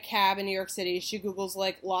in a cab in New York City. She Googles,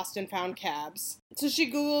 like, lost and found cabs. So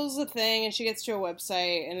she Googles a thing, and she gets to a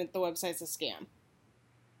website, and the website's a scam.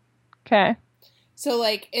 Okay. So,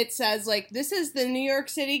 like, it says, like, this is the New York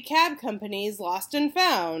City cab company's lost and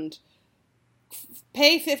found.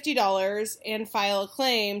 Pay $50 and file a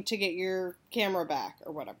claim to get your camera back,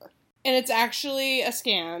 or whatever. And it's actually a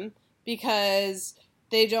scam, because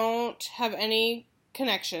they don't have any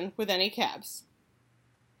connection with any cabs.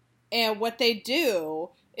 And what they do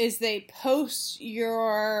is they post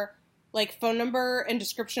your, like, phone number and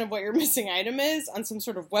description of what your missing item is on some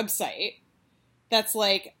sort of website that's,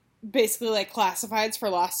 like, basically, like, classifieds for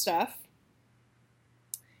lost stuff.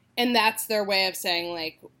 And that's their way of saying,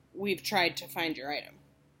 like, we've tried to find your item.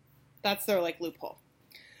 That's their, like, loophole.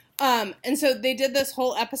 And so they did this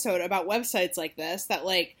whole episode about websites like this that,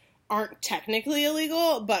 like, aren't technically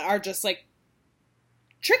illegal, but are just, like,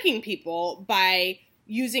 tricking people by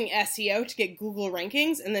using SEO to get Google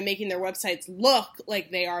rankings and then making their websites look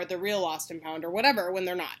like they are the real Lost and Found or whatever when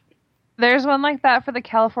they're not. There's one like that for the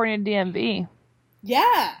California DMV.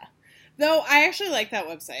 Yeah. Though I actually like that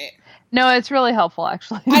website. No, it's really helpful,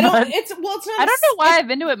 actually. It's not. I don't know why I've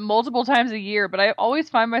been to it multiple times a year, but I always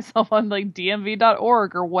find myself on like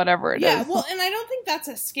dmv.org or whatever it is. Yeah, well, and I don't think that's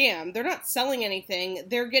a scam. They're not selling anything.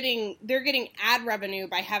 They're getting ad revenue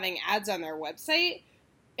by having ads on their website,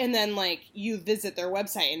 and then like you visit their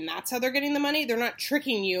website, and that's how they're getting the money. They're not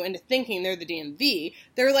tricking you into thinking they're the DMV.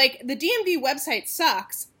 They're like, the DMV website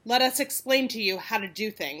sucks. Let us explain to you how to do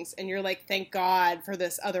things. And you're like, thank God for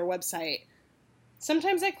this other website.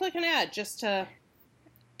 Sometimes I click an ad just to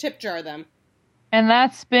tip jar them. And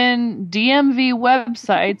that's been DMV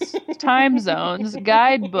websites, time zones,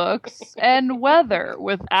 guidebooks, and weather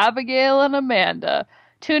with Abigail and Amanda.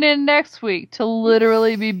 Tune in next week to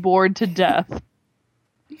literally be bored to death.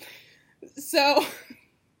 So,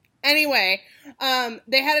 anyway,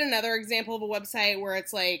 they had another example of a website where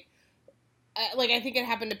it's like I think it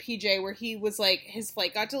happened to PJ where he was like, his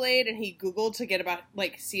flight got delayed and he Googled to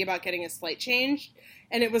see about getting his flight changed.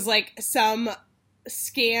 And it was like some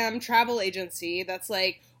scam travel agency that's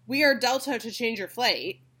like, we are Delta to change your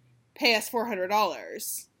flight. Pay us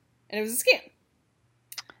 $400. And it was a scam.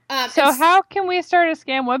 So how can we start a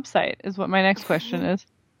scam website is what my next question is.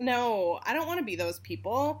 No, I don't want to be those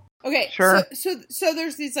people. Okay, sure. So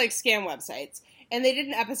there's these like scam websites. And they did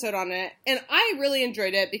an episode on it, and I really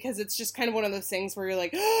enjoyed it because it's just kind of one of those things where you're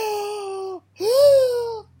like,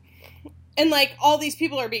 and like all these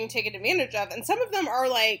people are being taken advantage of, and some of them are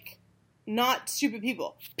like not stupid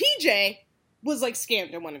people. PJ was like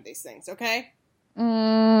scammed in one of these things, okay?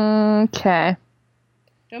 Okay.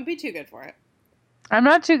 Don't be too good for it. I'm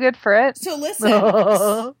not too good for it. So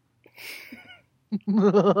listen.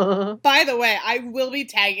 By the way, I will be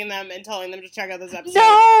tagging them and telling them to check out this episode.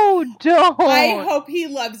 No, don't. I hope he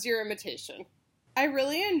loves your imitation. I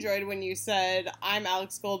really enjoyed when you said, I'm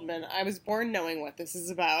Alex Goldman. I was born knowing what this is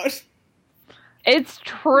about. It's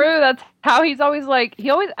true. That's how he's always like, he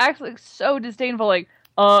always acts like so disdainful. Like,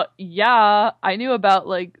 yeah, I knew about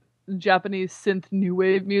like Japanese synth new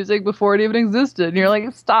wave music before it even existed. And you're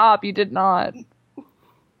like, stop, you did not.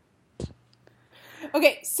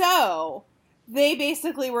 Okay, so they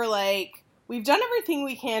basically were like, we've done everything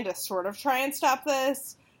we can to sort of try and stop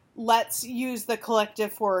this. Let's use the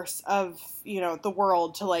collective force of, the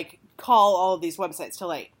world to, like, call all of these websites to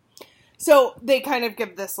light. So they kind of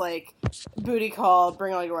give this, like, booty call,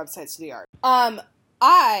 bring all your websites to the yard.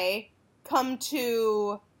 I come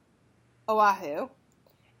to Oahu,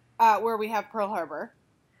 where we have Pearl Harbor.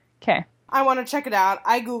 Okay. I want to check it out.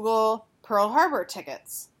 I Google Pearl Harbor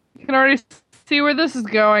tickets. You can already see where this is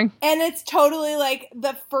going. And it's totally like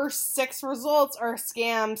the first 6 results are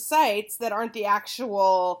scam sites that aren't the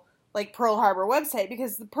actual like Pearl Harbor website,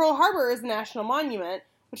 because the Pearl Harbor is a national monument,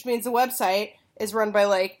 which means the website is run by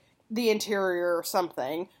like the Interior or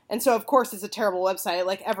something. And so of course it's a terrible website,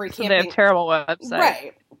 like every camping. They have a terrible website.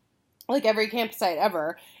 Right. Like every campsite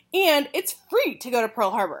ever. And it's free to go to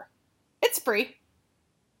Pearl Harbor. It's free.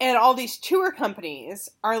 And all these tour companies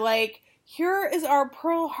are like, here is our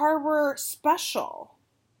Pearl Harbor special.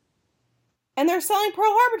 And they're selling Pearl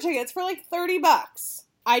Harbor tickets for like $30.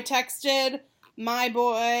 I texted my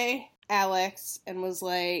boy Alex and was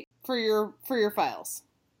like, for your files.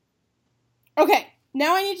 Okay,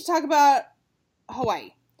 now I need to talk about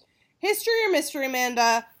Hawaii. History or mystery,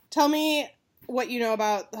 Amanda? Tell me what you know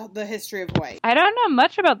about the history of Hawaii. I don't know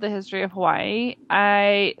much about the history of Hawaii.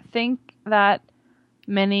 I think that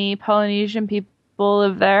many Polynesian people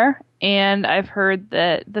live there. And I've heard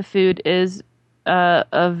that the food is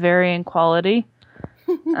of varying quality.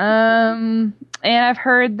 And I've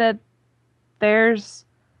heard that there's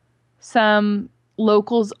some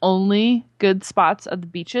locals only good spots at the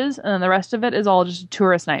beaches, and then the rest of it is all just a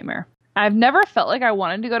tourist nightmare. I've never felt like I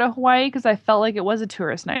wanted to go to Hawaii because I felt like it was a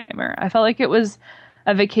tourist nightmare. I felt like it was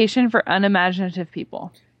a vacation for unimaginative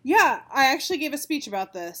people. Yeah, I actually gave a speech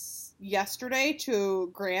about this yesterday to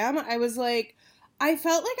Graham. I was like, I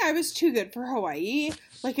felt like I was too good for Hawaii.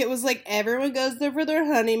 Like, it was like everyone goes there for their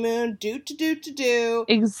honeymoon, do.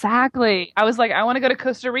 Exactly. I was like, I want to go to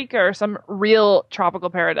Costa Rica or some real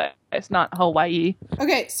tropical paradise, not Hawaii.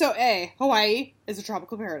 Okay, so A, Hawaii is a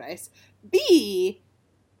tropical paradise. B,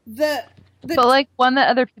 the but like one that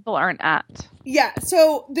other people aren't at. Yeah,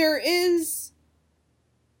 so there is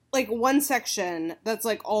like one section that's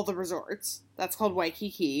like all the resorts. That's called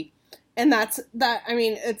Waikiki. And it's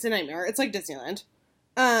a nightmare. It's like Disneyland.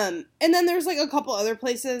 And then there's like a couple other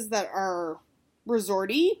places that are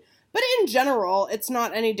resorty, but in general, it's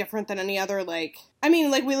not any different than any other, like we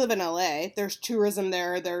live in LA. There's tourism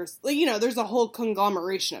there. There's there's a whole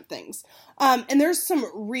conglomeration of things. And there's some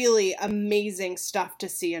really amazing stuff to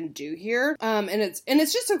see and do here. And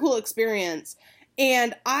it's just a cool experience.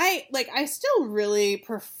 And I still really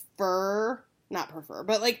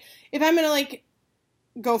but like, if I'm gonna like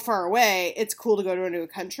go far away, it's cool to go to a new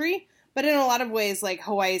country. But in a lot of ways, like,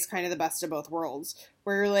 Hawaii is kind of the best of both worlds,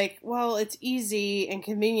 where you're like, well, it's easy and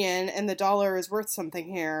convenient, and the dollar is worth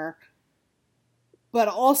something here. But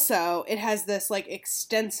also, it has this, like,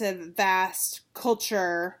 extensive, vast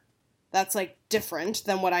culture that's, like, different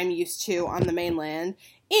than what I'm used to on the mainland.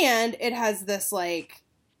 And it has this, like...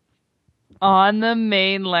 On the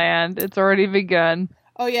mainland. It's already begun.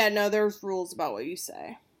 Oh, yeah, no, there's rules about what you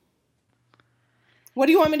say. What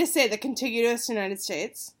do you want me to say? The contiguous United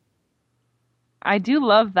States? I do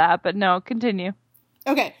love that, but no, continue.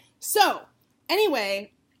 Okay, so,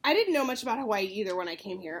 anyway, I didn't know much about Hawaii either when I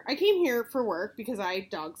came here. I came here for work because I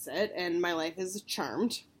dog sit, and my life is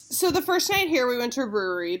charmed. So the first night here, we went to a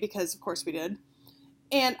brewery, because of course we did.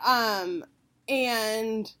 And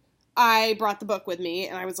I brought the book with me,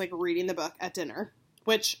 and I was, like, reading the book at dinner,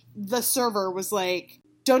 which the server was like,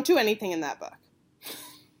 don't do anything in that book.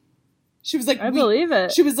 She was like, I believe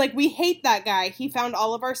it. She was like, we hate that guy. He found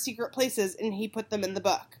all of our secret places and he put them in the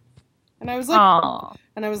book. And I was like, aww.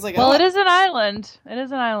 And I was like, well, oh. It is an island. It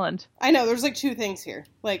is an island. I know. There's like two things here.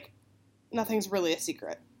 Like, nothing's really a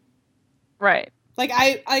secret. Right. Like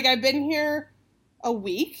I've been here a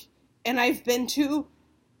week and I've been to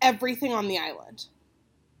everything on the island.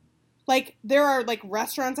 Like, there are like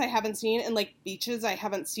restaurants I haven't seen and like beaches I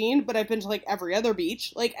haven't seen, but I've been to like every other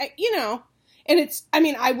beach. Like,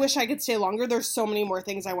 and I wish I could stay longer. There's so many more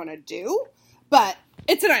things I want to do, but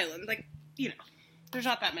it's an island. Like, there's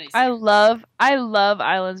not that many. I love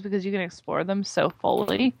islands because you can explore them so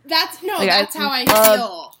fully. That's how I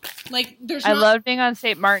feel. Like, I loved being on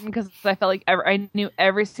St. Martin because I felt like I knew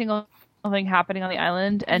every single thing happening on the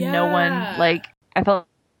island, and no one, like, I felt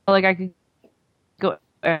like I could go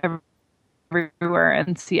everywhere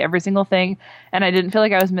and see every single thing, and I didn't feel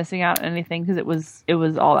like I was missing out on anything because it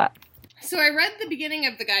was all that. So I read the beginning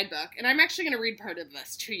of the guidebook, and I'm actually going to read part of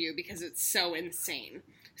this to you because it's so insane.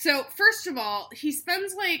 So, first of all, he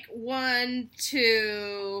spends like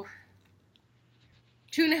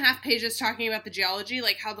 2.5 pages talking about the geology,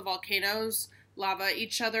 like how the volcanoes lava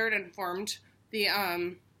each other and formed the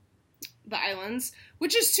islands,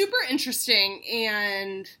 which is super interesting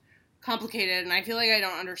and complicated, and I feel like I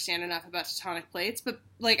don't understand enough about tectonic plates, but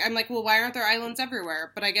like, I'm like, well, why aren't there islands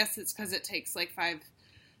everywhere? But I guess it's because it takes like 5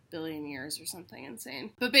 billion years or something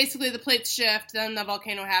insane. But basically the plates shift, then the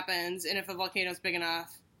volcano happens, and if a volcano's big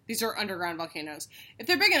enough, these are underground volcanoes, if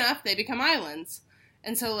they're big enough, they become islands.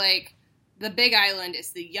 And so, like, the big island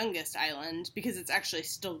is the youngest island because it's actually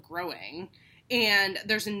still growing, and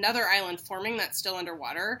there's another island forming that's still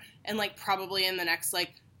underwater, and like probably in the next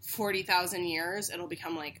like 40,000 years it'll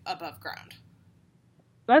become like above ground.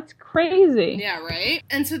 That's crazy. Yeah, right?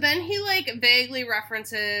 And so then he like vaguely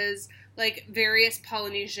references like various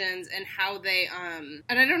Polynesians and how they and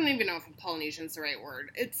I don't even know if Polynesian's the right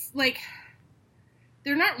word. It's like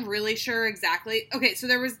they're not really sure exactly. Okay, so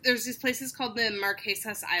there's these places called the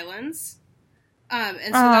Marquesas Islands.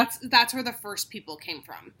 And so that's where the first people came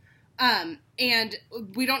from. And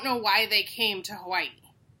we don't know why they came to Hawaii.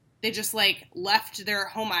 They just like left their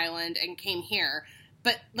home island and came here.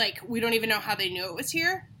 But like we don't even know how they knew it was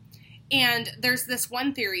here. And there's this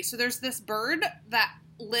one theory. So there's this bird that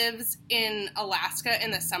lives in Alaska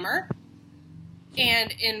in the summer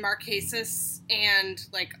and in Marquesas and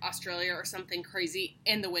like Australia or something crazy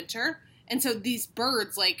in the winter. And so these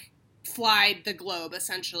birds like fly the globe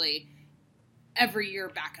essentially every year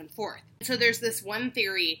back and forth. So there's this one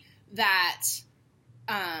theory that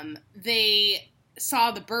they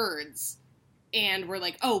saw the birds and were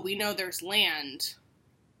like, oh, we know there's land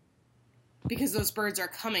because those birds are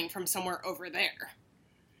coming from somewhere over there.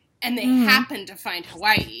 And they happened to find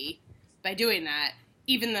Hawaii by doing that,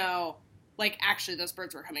 even though, like, actually those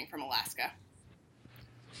birds were coming from Alaska.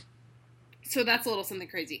 So that's a little something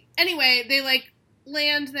crazy. Anyway, they, like,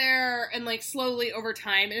 land there and, like, slowly over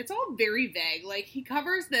time, and it's all very vague. Like, he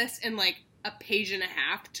covers this in, like, a page and a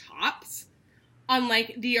half tops on,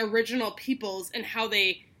 like, the original peoples and how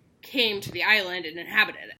they came to the island and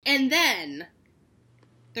inhabited it. And then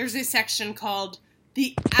there's a section called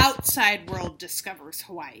The Outside World Discovers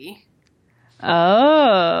Hawaii.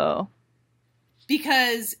 Oh.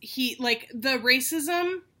 Because he, like, the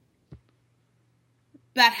racism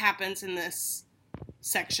that happens in this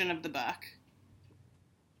section of the book.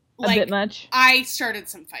 Like, a bit much. I started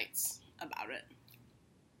some fights about it.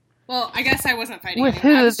 Well, I guess I wasn't fighting with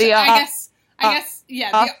anyone. who? I guess,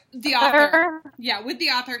 yeah, the author. Yeah, with the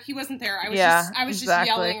author. He wasn't there. I was just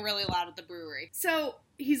yelling really loud at the brewery. So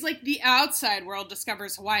he's like, the outside world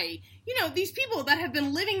discovers Hawaii. You know, these people that have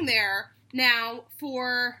been living there Now,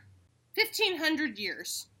 for 1,500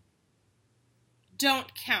 years,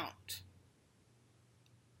 don't count.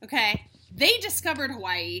 Okay? They discovered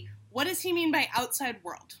Hawaii. What does he mean by outside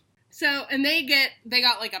world? So, and they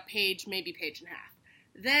got like a page, maybe page and a half.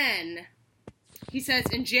 Then, he says,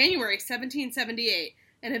 in January 1778,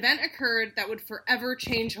 an event occurred that would forever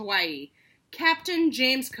change Hawaii. Captain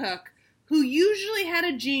James Cook, who usually had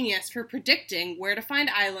a genius for predicting where to find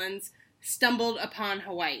islands, stumbled upon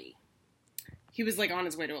Hawaii. He was, like, on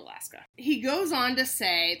his way to Alaska. He goes on to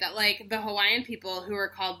say that, like, the Hawaiian people he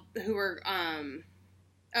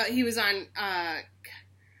was on,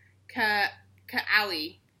 Kauai,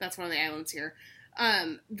 that's one of the islands here.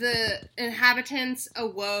 The inhabitants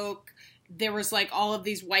awoke. There was, like, all of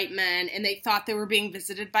these white men, and they thought they were being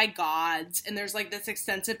visited by gods, and there's, like, this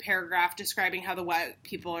extensive paragraph describing how the white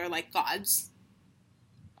people are, like, gods.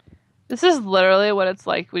 This is literally what it's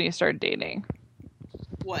like when you start dating.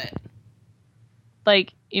 What?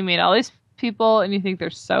 Like, you meet all these people, and you think they're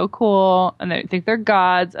so cool, and they think they're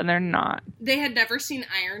gods, and they're not. They had never seen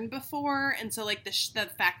iron before, and so, like, the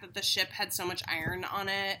fact that the ship had so much iron on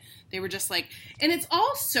it, they were just, like... And it's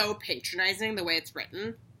all so patronizing, the way it's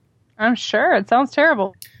written. I'm sure. It sounds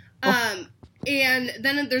terrible. And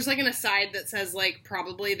then there's, like, an aside that says, like,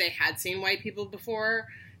 probably they had seen white people before,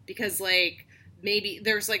 because, like, maybe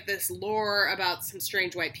there's, like, this lore about some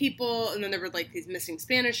strange white people, and then there were, like, these missing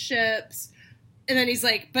Spanish ships. And then he's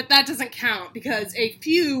like, but that doesn't count because a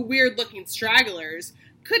few weird-looking stragglers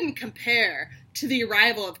couldn't compare to the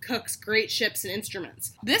arrival of Cook's great ships and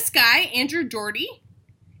instruments. This guy, Andrew Doherty,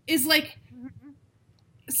 is, like,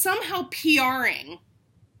 somehow PRing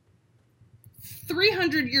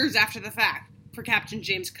 300 years after the fact for Captain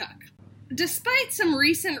James Cook. Despite some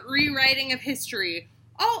recent rewriting of history,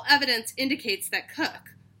 all evidence indicates that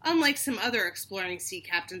Cook, unlike some other exploring sea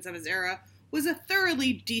captains of his era, was a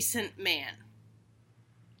thoroughly decent man.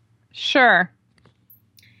 Sure.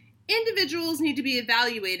 Individuals need to be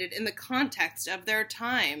evaluated in the context of their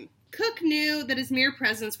time. Cook knew that his mere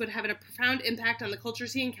presence would have a profound impact on the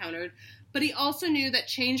cultures he encountered, but he also knew that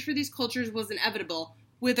change for these cultures was inevitable,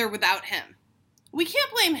 with or without him. We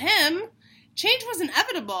can't blame him. Change was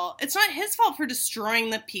inevitable. It's not his fault for destroying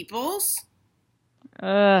the peoples.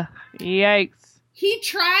 Yikes. He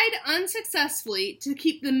tried unsuccessfully to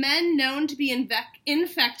keep the men known to be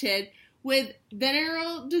infected with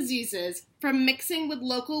venereal diseases from mixing with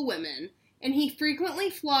local women, and he frequently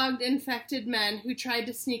flogged infected men who tried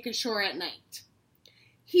to sneak ashore at night.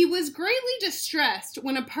 He was greatly distressed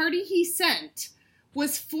when a party he sent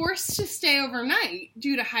was forced to stay overnight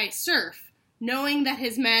due to high surf, knowing that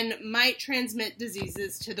his men might transmit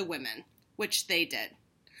diseases to the women, which they did.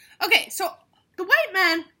 Okay, so the white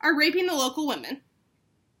men are raping the local women,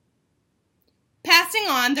 passing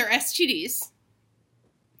on their STDs,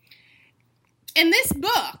 and this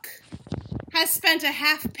book has spent a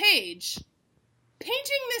half page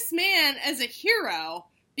painting this man as a hero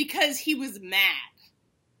because he was mad.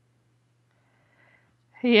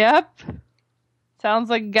 Yep. Sounds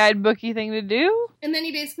like a guidebooky thing to do. And then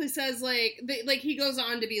he basically says, he goes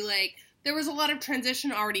on to be like, there was a lot of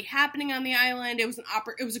transition already happening on the island. It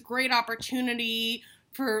was a great opportunity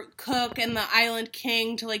for Cook and the island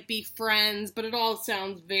king to, like, be friends, but it all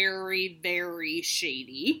sounds very, very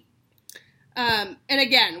shady. And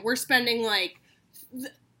again, we're spending, like,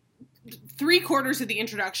 3/4 of the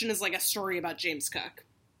introduction is, like, a story about James Cook.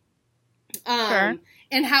 Sure.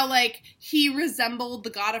 And how, like, he resembled the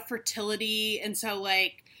god of fertility, and so,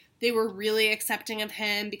 like, they were really accepting of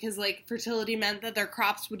him because, like, fertility meant that their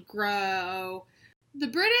crops would grow. The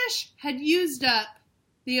British had used up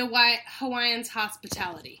the Hawaiians'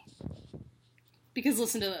 hospitality. Because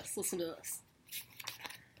listen to this.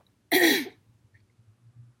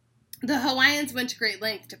 The Hawaiians went to great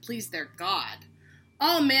length to please their god.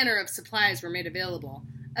 All manner of supplies were made available.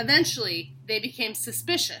 Eventually, they became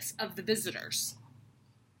suspicious of the visitors.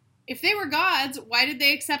 If they were gods, why did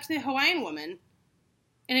they accept the Hawaiian woman?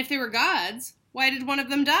 And if they were gods, why did one of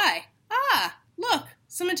them die? Ah, look,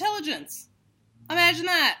 some intelligence. Imagine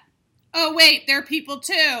that. Oh, wait, they're people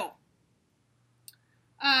too.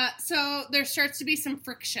 So there starts to be some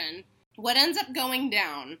friction. What ends up going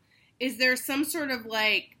down is there's some sort of,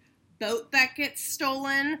 like, boat that gets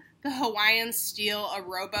stolen. The Hawaiians steal a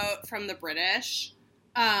rowboat from the British,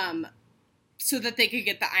 so that they could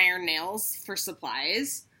get the iron nails for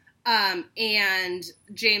supplies. And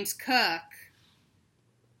James Cook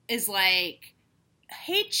is like,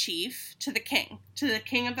 hey, chief, to the king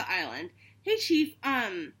of the island. Hey, chief,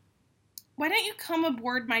 why don't you come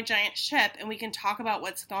aboard my giant ship and we can talk about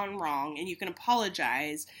what's gone wrong and you can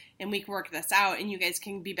apologize and we can work this out and you guys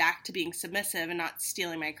can be back to being submissive and not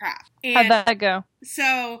stealing my crap. And how'd that go?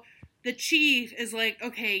 So the chief is like,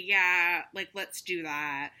 okay, yeah, like, let's do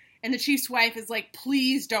that. And the chief's wife is like,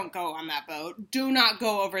 please don't go on that boat. Do not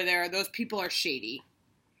go over there. Those people are shady.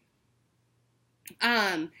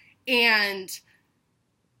 And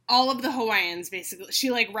all of the Hawaiians, basically,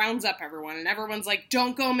 she, like, rounds up everyone, and everyone's like,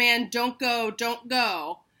 don't go, man, don't go, don't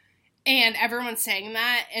go. And everyone's saying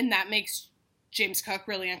that, and that makes James Cook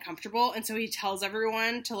really uncomfortable, and so he tells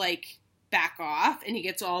everyone to, like, back off, and he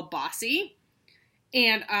gets all bossy.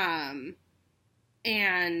 And,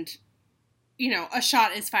 you know, a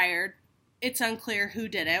shot is fired. It's unclear who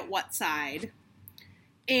did it, what side.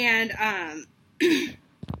 And,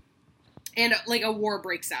 and, like, a war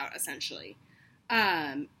breaks out, essentially.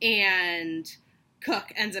 And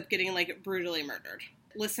Cook ends up getting, like, brutally murdered.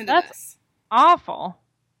 Listen to this. That's awful.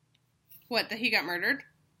 What, that he got murdered?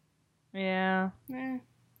 Yeah.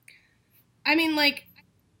 I mean, like,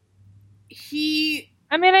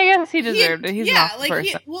 I guess he deserved it. He's an awful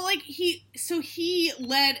person. He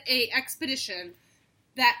led a expedition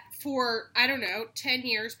that for, I don't know, 10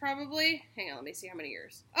 years probably? Hang on, let me see how many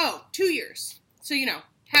years. Oh, 2 years. So, you know,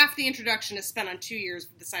 half the introduction is spent on 2 years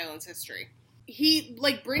of the Silence history. He,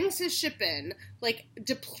 like, brings his ship in, like,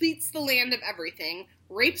 depletes the land of everything,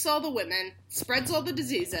 rapes all the women, spreads all the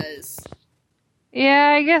diseases.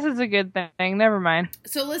 Yeah, I guess it's a good thing. Never mind.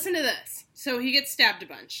 So listen to this. So he gets stabbed a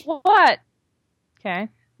bunch. What? Okay.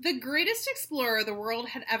 The greatest explorer the world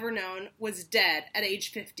had ever known was dead at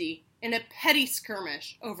age 50 in a petty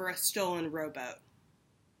skirmish over a stolen rowboat.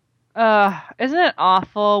 Isn't it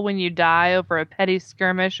awful when you die over a petty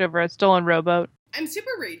skirmish over a stolen rowboat? I'm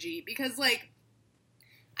super ragey because, like,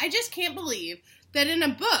 I just can't believe that in a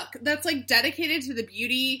book that's, like, dedicated to the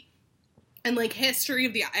beauty and, like, history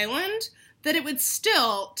of the island, that it would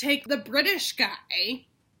still take the British guy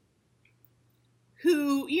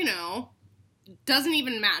who, you know, doesn't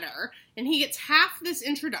even matter, and he gets half this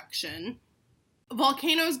introduction.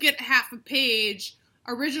 Volcanoes get half a page,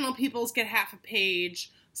 original peoples get half a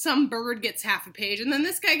page, some bird gets half a page, and then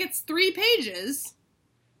this guy gets 3 pages.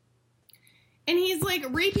 And he's like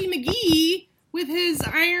Rapey McGee with his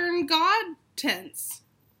Iron God tense.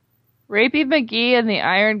 Rapey McGee and the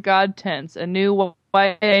Iron God tense, a new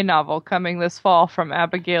YA novel coming this fall from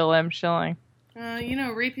Abigail M. Schilling. You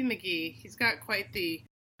know, Rapey McGee, he's got quite the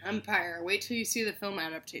empire. Wait till you see the film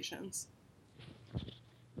adaptations.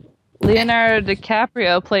 Leonardo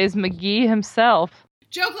DiCaprio plays McGee himself.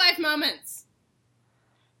 Joke life moments.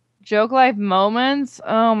 Joke life moments?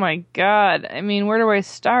 Oh my god. I mean, where do I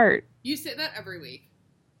start? You say that every week.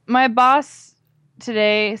 My boss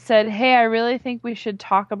today said, hey, I really think we should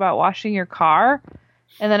talk about washing your car.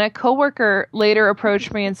 And then a coworker later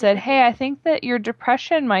approached me and said, hey, I think that your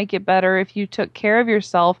depression might get better if you took care of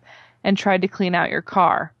yourself and tried to clean out your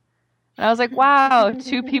car. And I was like, wow,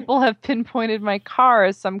 2 people have pinpointed my car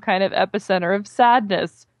as some kind of epicenter of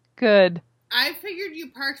sadness. Good. I figured you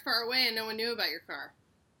parked far away and no one knew about your car.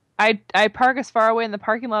 I park as far away in the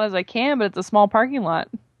parking lot as I can, but it's a small parking lot.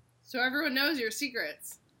 So everyone knows your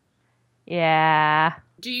secrets. Yeah.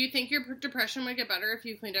 Do you think your depression would get better if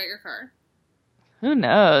you cleaned out your car? Who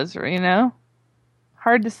knows, you know?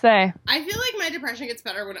 Hard to say. I feel like my depression gets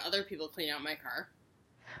better when other people clean out my car.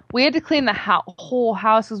 We had to clean the whole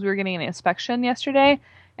house because we were getting an inspection yesterday,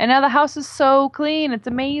 and now the house is so clean. It's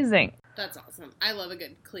amazing. That's awesome. I love a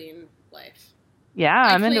good clean life. Yeah,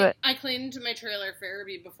 I'm into it. I cleaned my trailer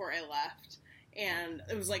Farabee before I left, and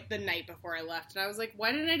it was like the night before I left, and I was like,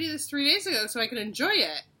 why didn't I do this 3 days ago so I could enjoy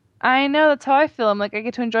it? I know, that's how I feel. I'm like, I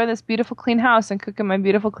get to enjoy this beautiful clean house and cook in my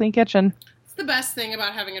beautiful clean kitchen. It's the best thing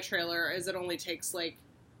about having a trailer is it only takes, like,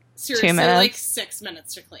 seriously, 2 minutes. like 6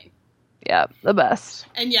 minutes to clean. Yeah, the best.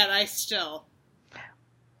 And yet I still...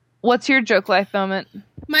 What's your joke life moment?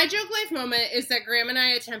 My joke life moment is that Graham and I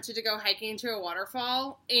attempted to go hiking to a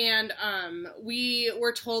waterfall, and we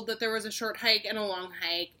were told that there was a short hike and a long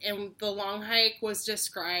hike, and the long hike was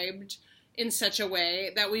described in such a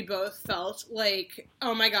way that we both felt like,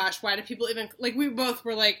 oh my gosh, why do people even, like, we both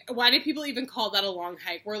were like, why do people even call that a long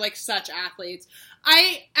hike? We're, like, such athletes.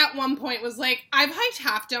 I, at one point, was like, I've hiked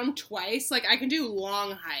Half Dome twice, like, I can do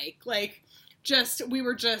long hike, like, we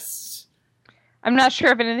were just... I'm not sure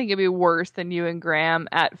if anything could be worse than you and Graham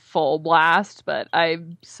at full blast, but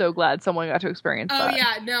I'm so glad someone got to experience that. Oh,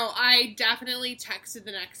 yeah, no, I definitely texted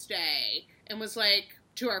the next day and was like,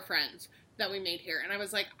 to our friends that we made here, and I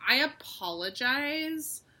was like, I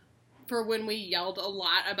apologize for when we yelled a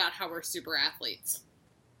lot about how we're super athletes.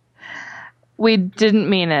 We didn't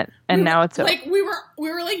mean it, and now it's over. Like, we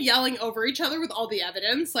were like yelling over each other with all the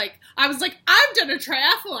evidence. Like, I was like, I've done a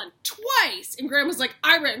triathlon twice, and Graham was like,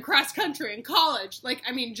 I ran cross country in college. Like,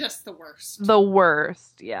 I mean, just the worst. The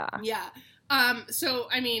worst, yeah. Yeah. So,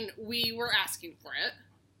 I mean, we were asking for it.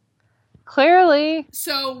 Clearly.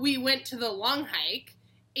 So we went to the long hike,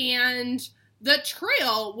 and the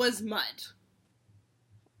trail was mud.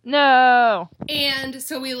 No. And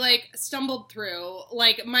so we, like, stumbled through.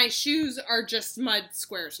 Like, my shoes are just mud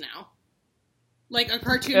squares now. Like a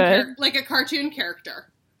cartoon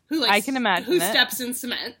character who, like, I can imagine who steps in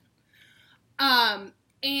cement.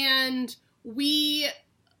 And we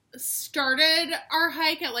started our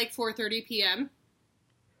hike at like 4:30 p.m.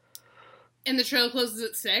 and the trail closes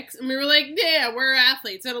at 6, and we were like, yeah, we're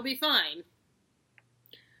athletes, it'll be fine.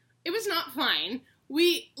 It was not fine.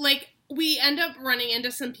 We end up running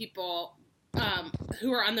into some people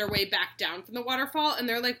who are on their way back down from the waterfall, and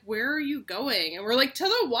they're like, where are you going? And we're like, to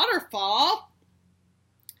the waterfall.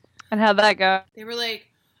 And how'd that go? They were like,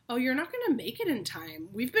 oh, you're not going to make it in time.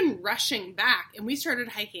 We've been rushing back, and we started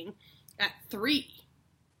hiking at 3.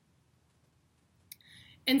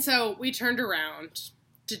 And so we turned around,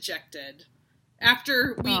 dejected,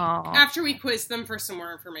 after we quizzed them for some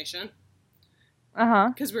more information.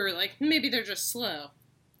 Because we were like, maybe they're just slow.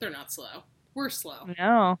 They're not slow. We're slow.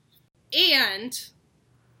 No. And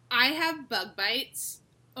I have bug bites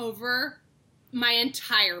over my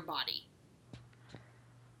entire body.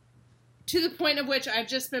 To the point of which I've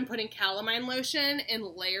just been putting calamine lotion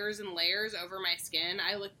in layers and layers over my skin.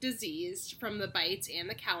 I look diseased from the bites and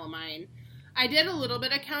the calamine. I did a little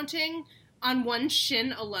bit of counting on one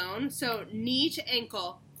shin alone. So knee to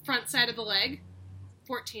ankle, front side of the leg,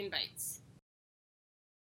 14 bites.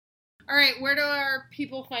 All right, where do our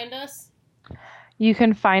people find us? You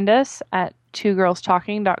can find us at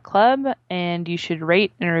twogirlstalking.club, and you should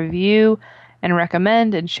rate and review and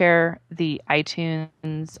recommend and share the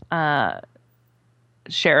iTunes.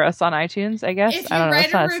 Share us on iTunes, I guess. I don't know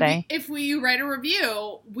what's not saying. If you write a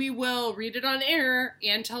review, we will read it on air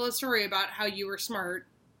and tell a story about how you were smart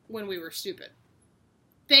when we were stupid.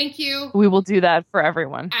 Thank you. We will do that for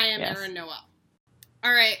everyone. I am Erin Noel.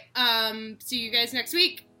 All right. See you guys next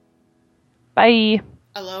week. Bye.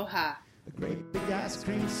 Aloha. The great big ice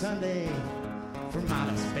cream sundae from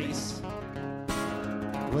outer space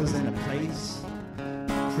was in a place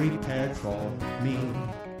prepared for me.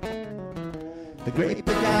 The great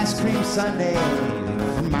big ice cream sundae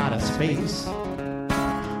from outer space.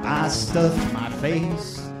 I stuffed my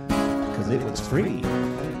face 'cause it was free.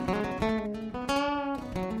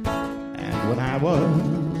 And when I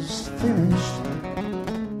was finished,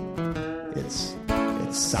 its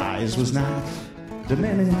size was not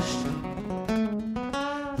diminished.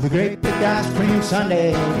 The great big ice cream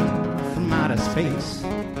sundae from outer space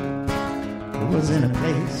was in a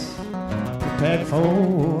place prepared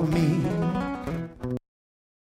for me.